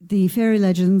the fairy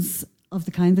legends of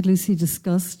the kind that Lucy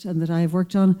discussed and that I have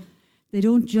worked on, they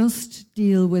don't just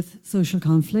deal with social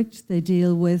conflict, they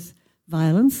deal with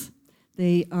violence.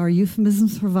 They are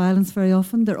euphemisms for violence very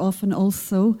often. They're often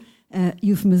also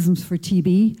euphemisms for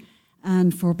TB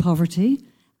and for poverty.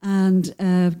 And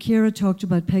Ciara talked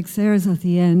about Peig Sayers at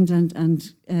the end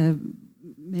and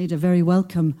made a very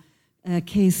welcome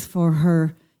case for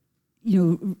her,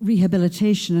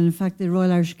 rehabilitation. And in fact, the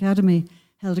Royal Irish Academy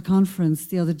held a conference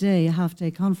the other day, a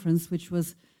half-day conference, which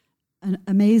was an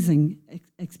amazing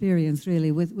experience,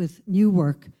 really, with new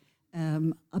work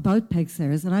about Peig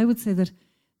Sayers. And I would say that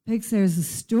Peig Sayers'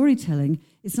 storytelling,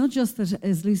 it's not just that,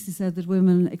 as Lucy said, that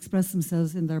women express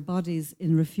themselves in their bodies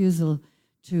in refusal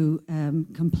to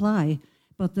comply,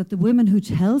 but that the women who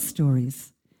tell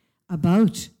stories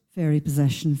about fairy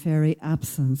possession, fairy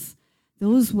absence,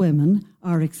 those women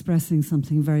are expressing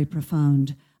something very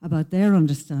profound about their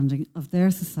understanding of their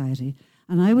society.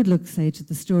 And I would say to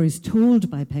the stories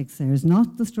told by Peig Sayers,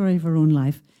 not the story of her own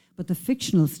life, but the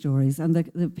fictional stories. And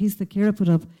the piece that Ciara put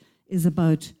up is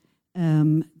about,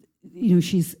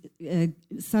 she's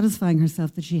satisfying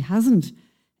herself that she hasn't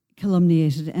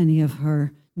calumniated any of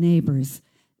her neighbours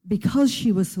because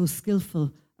she was so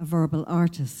skillful a verbal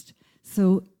artist.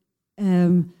 So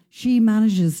she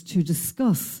manages to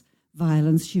discuss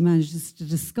violence, she manages to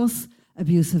discuss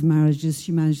abusive marriages,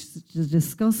 she manages to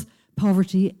discuss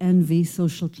poverty, envy,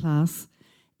 social class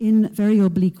in very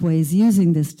oblique ways,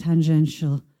 using this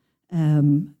tangential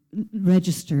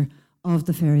register of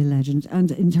the fairy legend.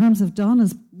 And in terms of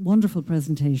Donna's wonderful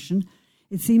presentation,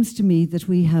 it seems to me that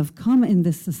we have come in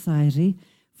this society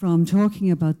from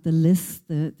talking about the Liss,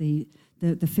 the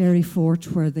fairy fort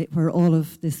where all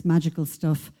of this magical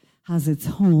stuff has its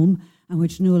home, and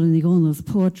which Nuala Ní Dhomhnaill's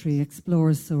poetry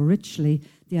explores so richly,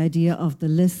 the idea of the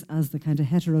Liss as the kind of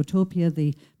heterotopia,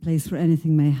 the place where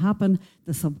anything may happen,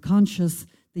 the subconscious,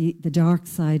 the dark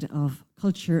side of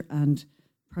culture and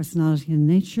personality and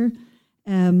nature.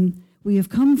 We have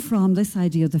come from this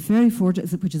idea of the fairy fort,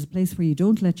 which is a place where you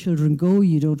don't let children go,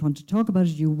 you don't want to talk about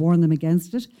it, you warn them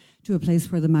against it, to a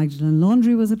place where the Magdalen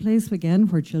Laundry was a place, again,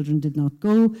 where children did not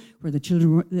go, where the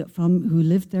children who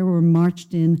lived there were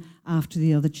marched in after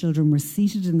the other children were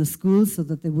seated in the schools so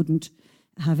that they wouldn't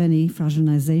have any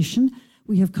fraternisation.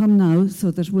 We have come now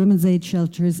so that women's aid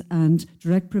shelters and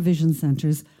direct provision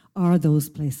centres are those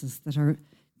places that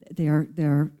they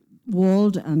are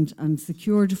walled and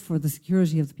secured for the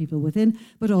security of the people within,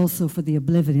 but also for the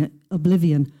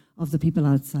oblivion of the people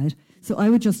outside. So I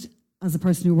would just, as a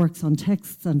person who works on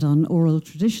texts and on oral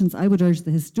traditions, I would urge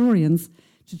the historians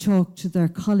to talk to their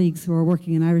colleagues who are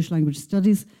working in Irish language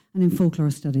studies and in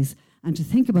folklore studies, and to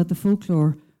think about the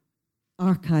folklore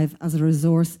archive as a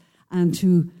resource, and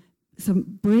to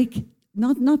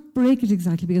not break it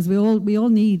exactly, because we all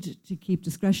need to keep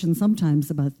discretion sometimes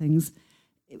about things.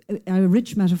 A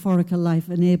rich metaphorical life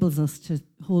enables us to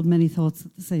hold many thoughts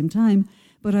at the same time,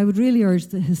 but I would really urge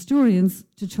the historians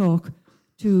to talk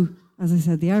to, as I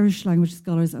said, the Irish language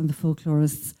scholars and the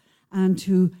folklorists, and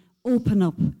to open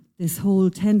up this whole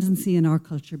tendency in our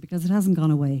culture, because it hasn't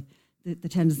gone away, the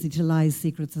tendency to lies,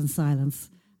 secrets and silence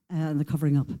and the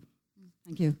covering up.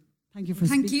 Thank you. Thank you for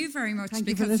speaking. Thank you very much,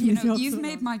 because you've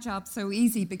made my job so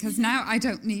easy, because now I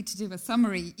don't need to do a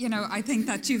summary. I think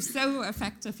that you've so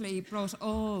effectively brought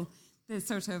all the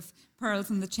sort of pearls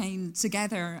in the chain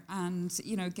together and,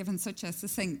 given such a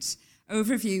succinct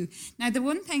overview. Now, the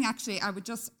one thing actually I would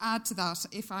just add to that,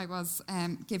 if I was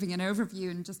giving an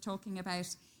overview and just talking about,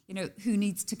 who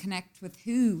needs to connect with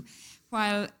who.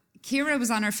 While Ciara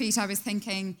was on her feet, I was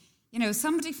thinking,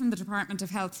 somebody from the Department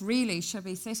of Health really should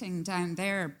be sitting down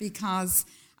there, because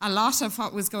a lot of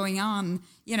what was going on,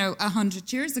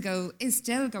 100 years ago is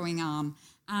still going on.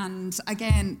 And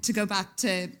again, to go back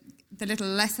to the little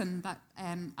lesson that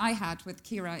I had with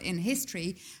Ciara in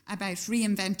history about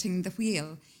reinventing the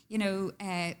wheel,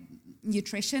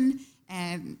 nutrition,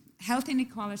 health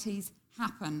inequalities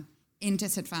happen in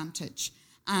disadvantage.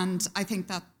 And I think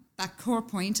that core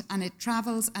point, and it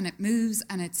travels and it moves,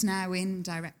 and it's now in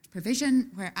direct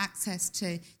provision, where access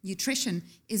to nutrition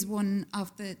is one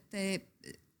of the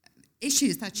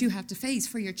issues that you have to face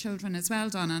for your children as well,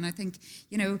 Donna. And I think,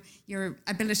 your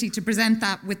ability to present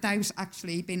that without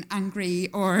actually being angry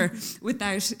or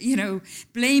without,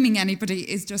 blaming anybody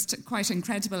is just quite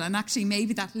incredible. And actually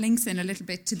maybe that links in a little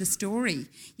bit to the story,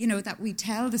 that we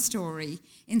tell the story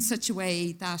in such a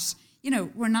way that,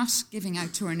 we're not giving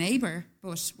out to our neighbour,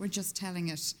 but we're just telling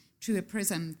it through a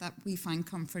prism that we find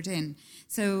comfort in.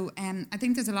 So I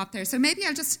think there's a lot there. So maybe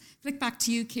I'll just flick back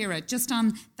to you, Ciara, just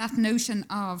on that notion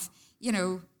of,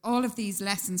 all of these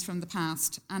lessons from the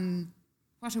past, and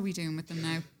what are we doing with them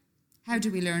now? How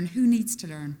do we learn? Who needs to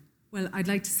learn? Well, I'd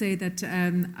like to say that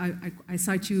I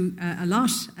cite you a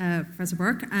lot, Professor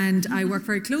Burke, and I work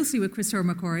very closely with Christopher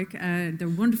McCorrick. They're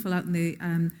wonderful out in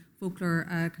the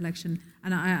folklore collection,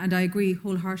 and I agree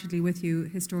wholeheartedly with you.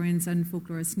 Historians and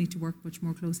folklorists need to work much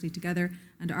more closely together,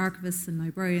 and archivists and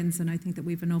librarians, and I think that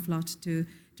we've an awful lot to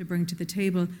bring to the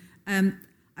table.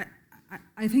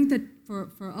 I think that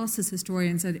for us as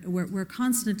historians, we're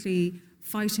constantly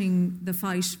fighting the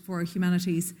fight for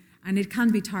humanities, and it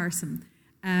can be tiresome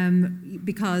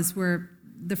because we're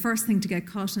the first thing to get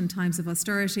cut in times of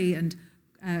austerity, and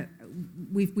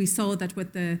we saw that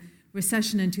with the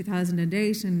recession in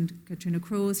 2008, and Katrina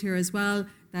Crow's here as well,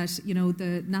 that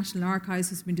the National Archives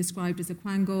has been described as a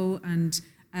quango, and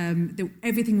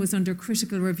everything was under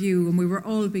critical review, and we were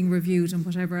all being reviewed and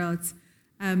whatever else.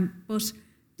 But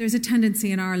there's a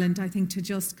tendency in Ireland, I think, to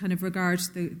just kind of regard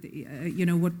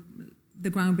what the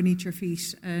ground beneath your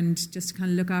feet and just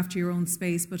kind of look after your own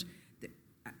space. But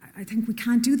I think we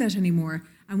can't do that anymore.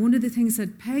 And one of the things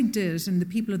that PEG did and the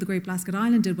people of the Great Blasket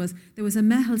Island did was there was a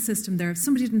mehel system there. If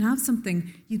somebody didn't have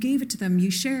something, you gave it to them, you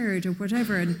shared or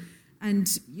whatever. And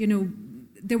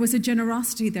there was a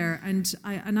generosity there. And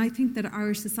I think that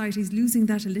Irish society is losing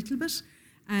that a little bit.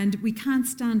 And we can't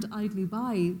stand idly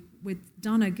by with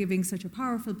Donna giving such a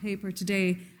powerful paper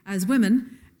today as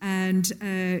women. And,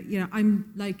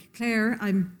 I'm like Claire,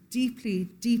 I'm deeply,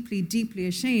 deeply, deeply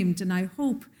ashamed. And I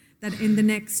hope that in the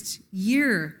next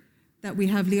year that we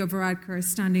have Leo Varadkar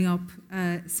standing up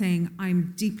saying,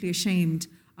 I'm deeply ashamed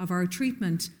of our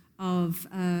treatment of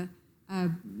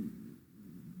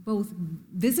both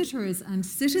visitors and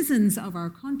citizens of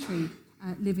our country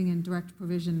living in direct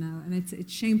provision now. And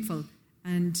it's shameful.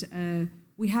 And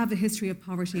we have a history of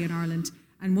poverty in Ireland,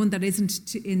 and one that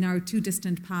isn't in our too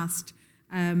distant past.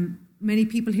 Many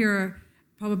people here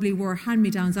probably wore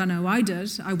hand-me-downs. I know I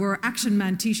did. I wore Action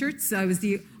Man T-shirts. I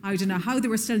don't know how they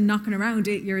were still knocking around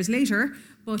 8 years later,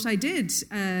 but I did.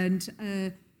 And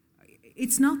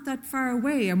it's not that far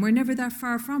away, and we're never that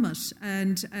far from it.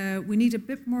 And we need a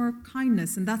bit more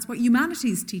kindness, and that's what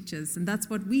humanities teaches, and that's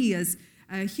what we as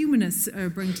humanists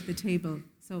bring to the table.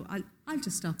 So I'll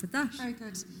just stop at that. Very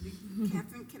good.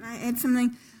 Catherine, can I add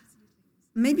something?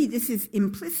 Maybe this is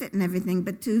implicit in everything,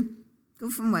 but to go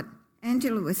from what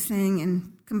Angela was saying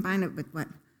and combine it with what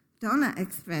Donna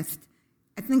expressed,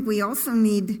 I think we also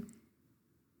need,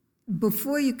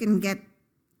 before you can get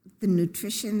the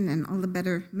nutrition and all the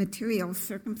better material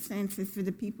circumstances for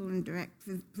the people in direct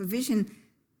provision,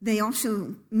 they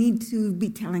also need to be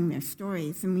telling their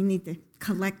stories, and we need to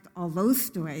collect all those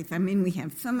stories. I mean, we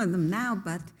have some of them now,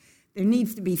 but there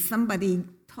needs to be somebody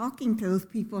talking to those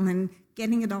people and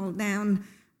getting it all down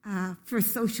for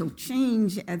social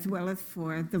change as well as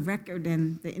for the record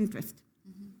and the interest.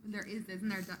 Mm-hmm. There is, isn't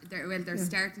there? There's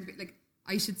starting to be, like,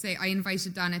 I should say, I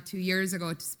invited Donna 2 years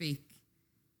ago to speak,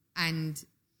 and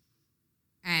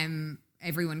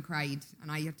everyone cried,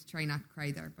 and I had to try not to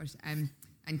cry there, but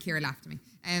and Ciara laughed at me.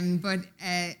 But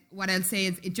what I'll say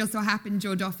is, it just so happened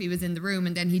Joe Duffy was in the room,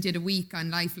 and then he did a week on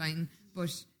Lifeline,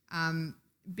 but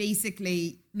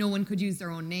basically no one could use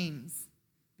their own names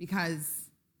because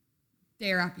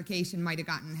their application might have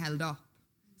gotten held up.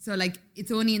 So, like,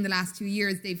 it's only in the last 2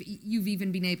 years you've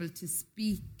even been able to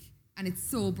speak, and it's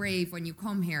so brave when you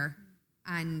come here,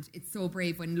 and it's so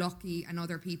brave when Lucky and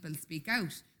other people speak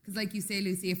out. Because, like you say,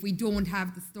 Lucy, if we don't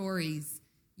have the stories,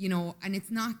 and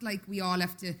it's not like we don't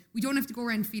have to go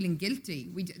around feeling guilty.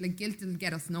 Guilt will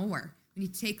get us nowhere. We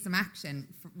need to take some action.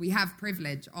 We have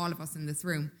privilege, all of us in this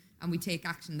room, and we take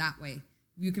action that way.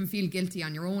 You can feel guilty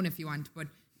on your own if you want, but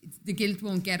the guilt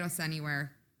won't get us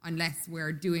anywhere unless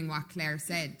we're doing what Claire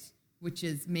said, which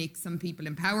is make some people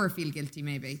in power feel guilty,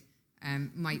 maybe,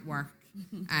 might work.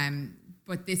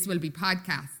 But this will be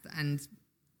podcast, and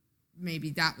maybe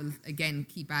that will, again,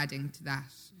 keep adding to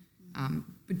that.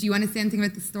 But do you want to say anything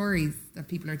about the stories that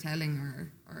people are telling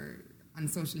or on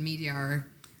social media? Or?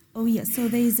 Oh, yeah. So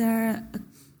there's a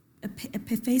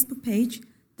Facebook page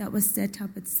that was set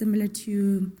up. It's similar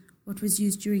to what was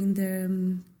used during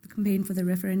the campaign for the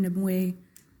referendum, where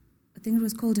I think it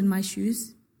was called In My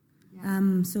Shoes.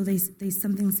 So there's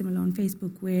something similar on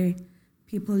Facebook where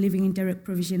people living in direct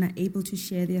provision are able to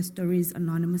share their stories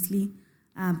anonymously,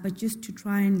 but just to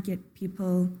try and get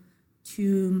people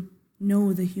to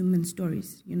know the human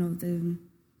stories,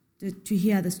 to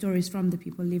hear the stories from the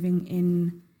people living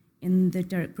in the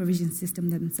direct provision system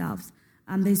themselves.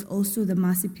 There's also the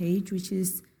Massey page, which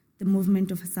is the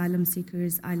Movement of Asylum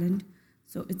Seekers Ireland.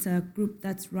 So it's a group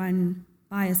that's run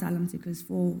by asylum seekers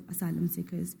for asylum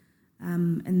seekers.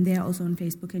 And they're also on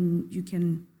Facebook, and you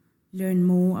can learn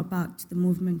more about the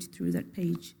movement through that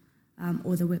page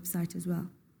or the website as well.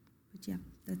 But yeah,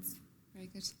 that's... Very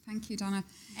good. Thank you, Donna.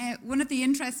 One of the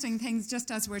interesting things,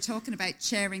 just as we're talking about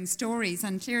sharing stories,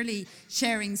 and clearly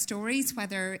sharing stories,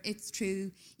 whether it's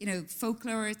through,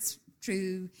 folklore, it's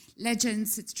through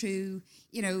legends, it's through,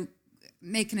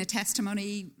 making a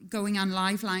testimony, going on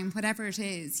Liveline, whatever it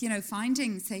is,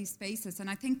 finding safe spaces. And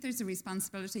I think there's a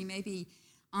responsibility maybe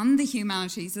on the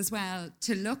humanities as well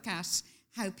to look at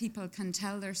how people can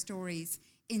tell their stories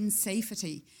in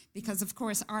safety, because of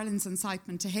course Ireland's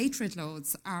incitement to hatred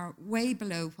laws are way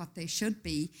below what they should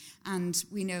be, and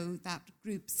we know that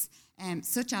groups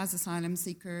such as asylum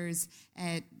seekers,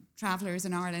 travellers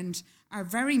in Ireland are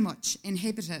very much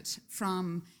inhibited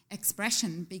from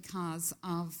expression because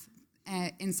of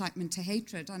incitement to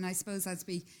hatred. And I suppose as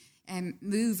we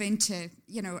move into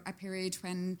a period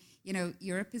when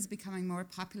Europe is becoming more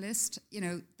populist,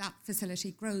 that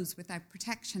facility grows without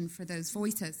protection for those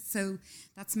voices. So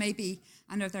that's maybe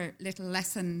another little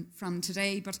lesson from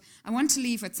today. But I want to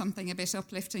leave with something a bit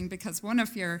uplifting, because one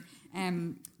of your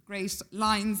great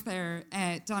lines there,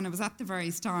 Donna, was at the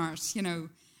very start,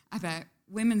 about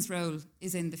women's role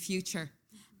is in the future.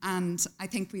 And I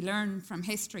think we learn from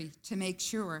history to make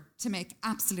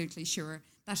absolutely sure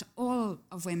that all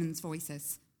of women's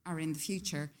voices are in the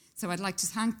future. So I'd like to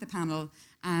thank the panel,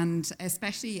 and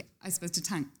especially, I suppose, to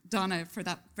thank Donna for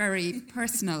that very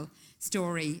personal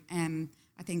story.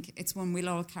 I think it's one we'll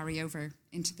all carry over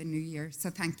into the new year.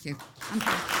 So thank you. And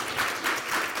thank you.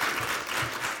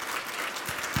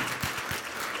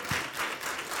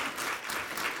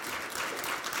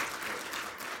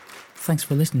 Thanks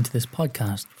for listening to this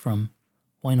podcast from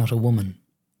Why Not a Woman?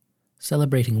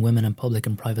 Celebrating Women in Public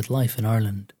and Private Life in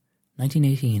Ireland,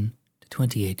 1918 to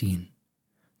 2018.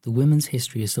 The Women's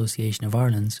History Association of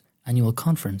Ireland's annual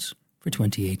conference for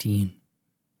 2018.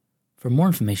 For more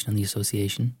information on the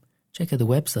association, check out the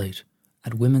website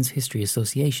at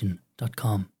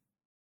womenshistoryassociation.com.